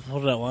myself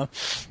for that one.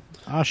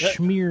 I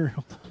smear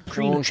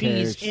cream one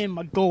cheese cares. in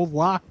my gold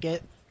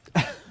locket.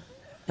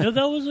 Yeah,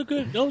 that was a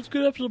good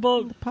episode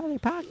about Polly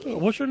Pocket.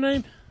 what's her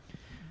name?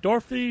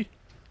 Dorthea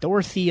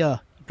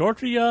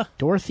Dorthea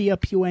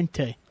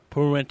Puente.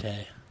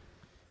 Puente.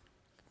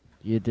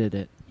 You did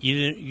it.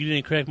 You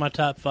didn't crack my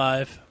top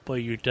 5, but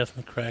you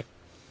definitely cracked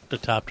the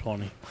top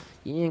 20.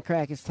 He didn't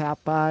crack his top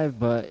 5,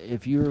 but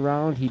if you were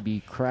around, he'd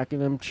be cracking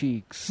them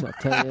cheeks. I'll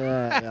tell you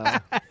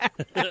that,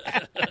 yo.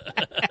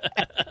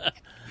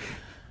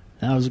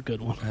 That was a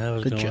good one. That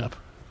was a good good one. job.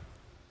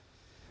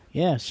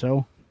 Yeah,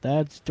 so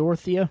that's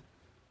Dorothea.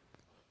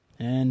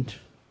 And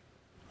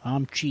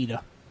I'm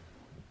Cheetah.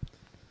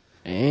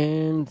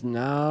 And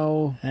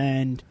now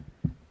And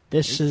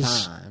this it's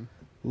is time.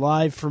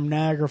 live from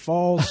Niagara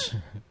Falls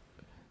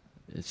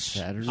It's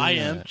Saturday I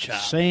am night.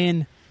 Chop.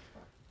 saying,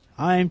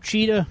 I am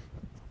Cheetah.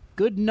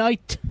 Good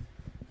night.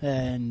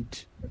 And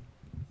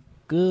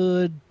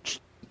good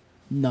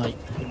night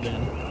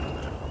again.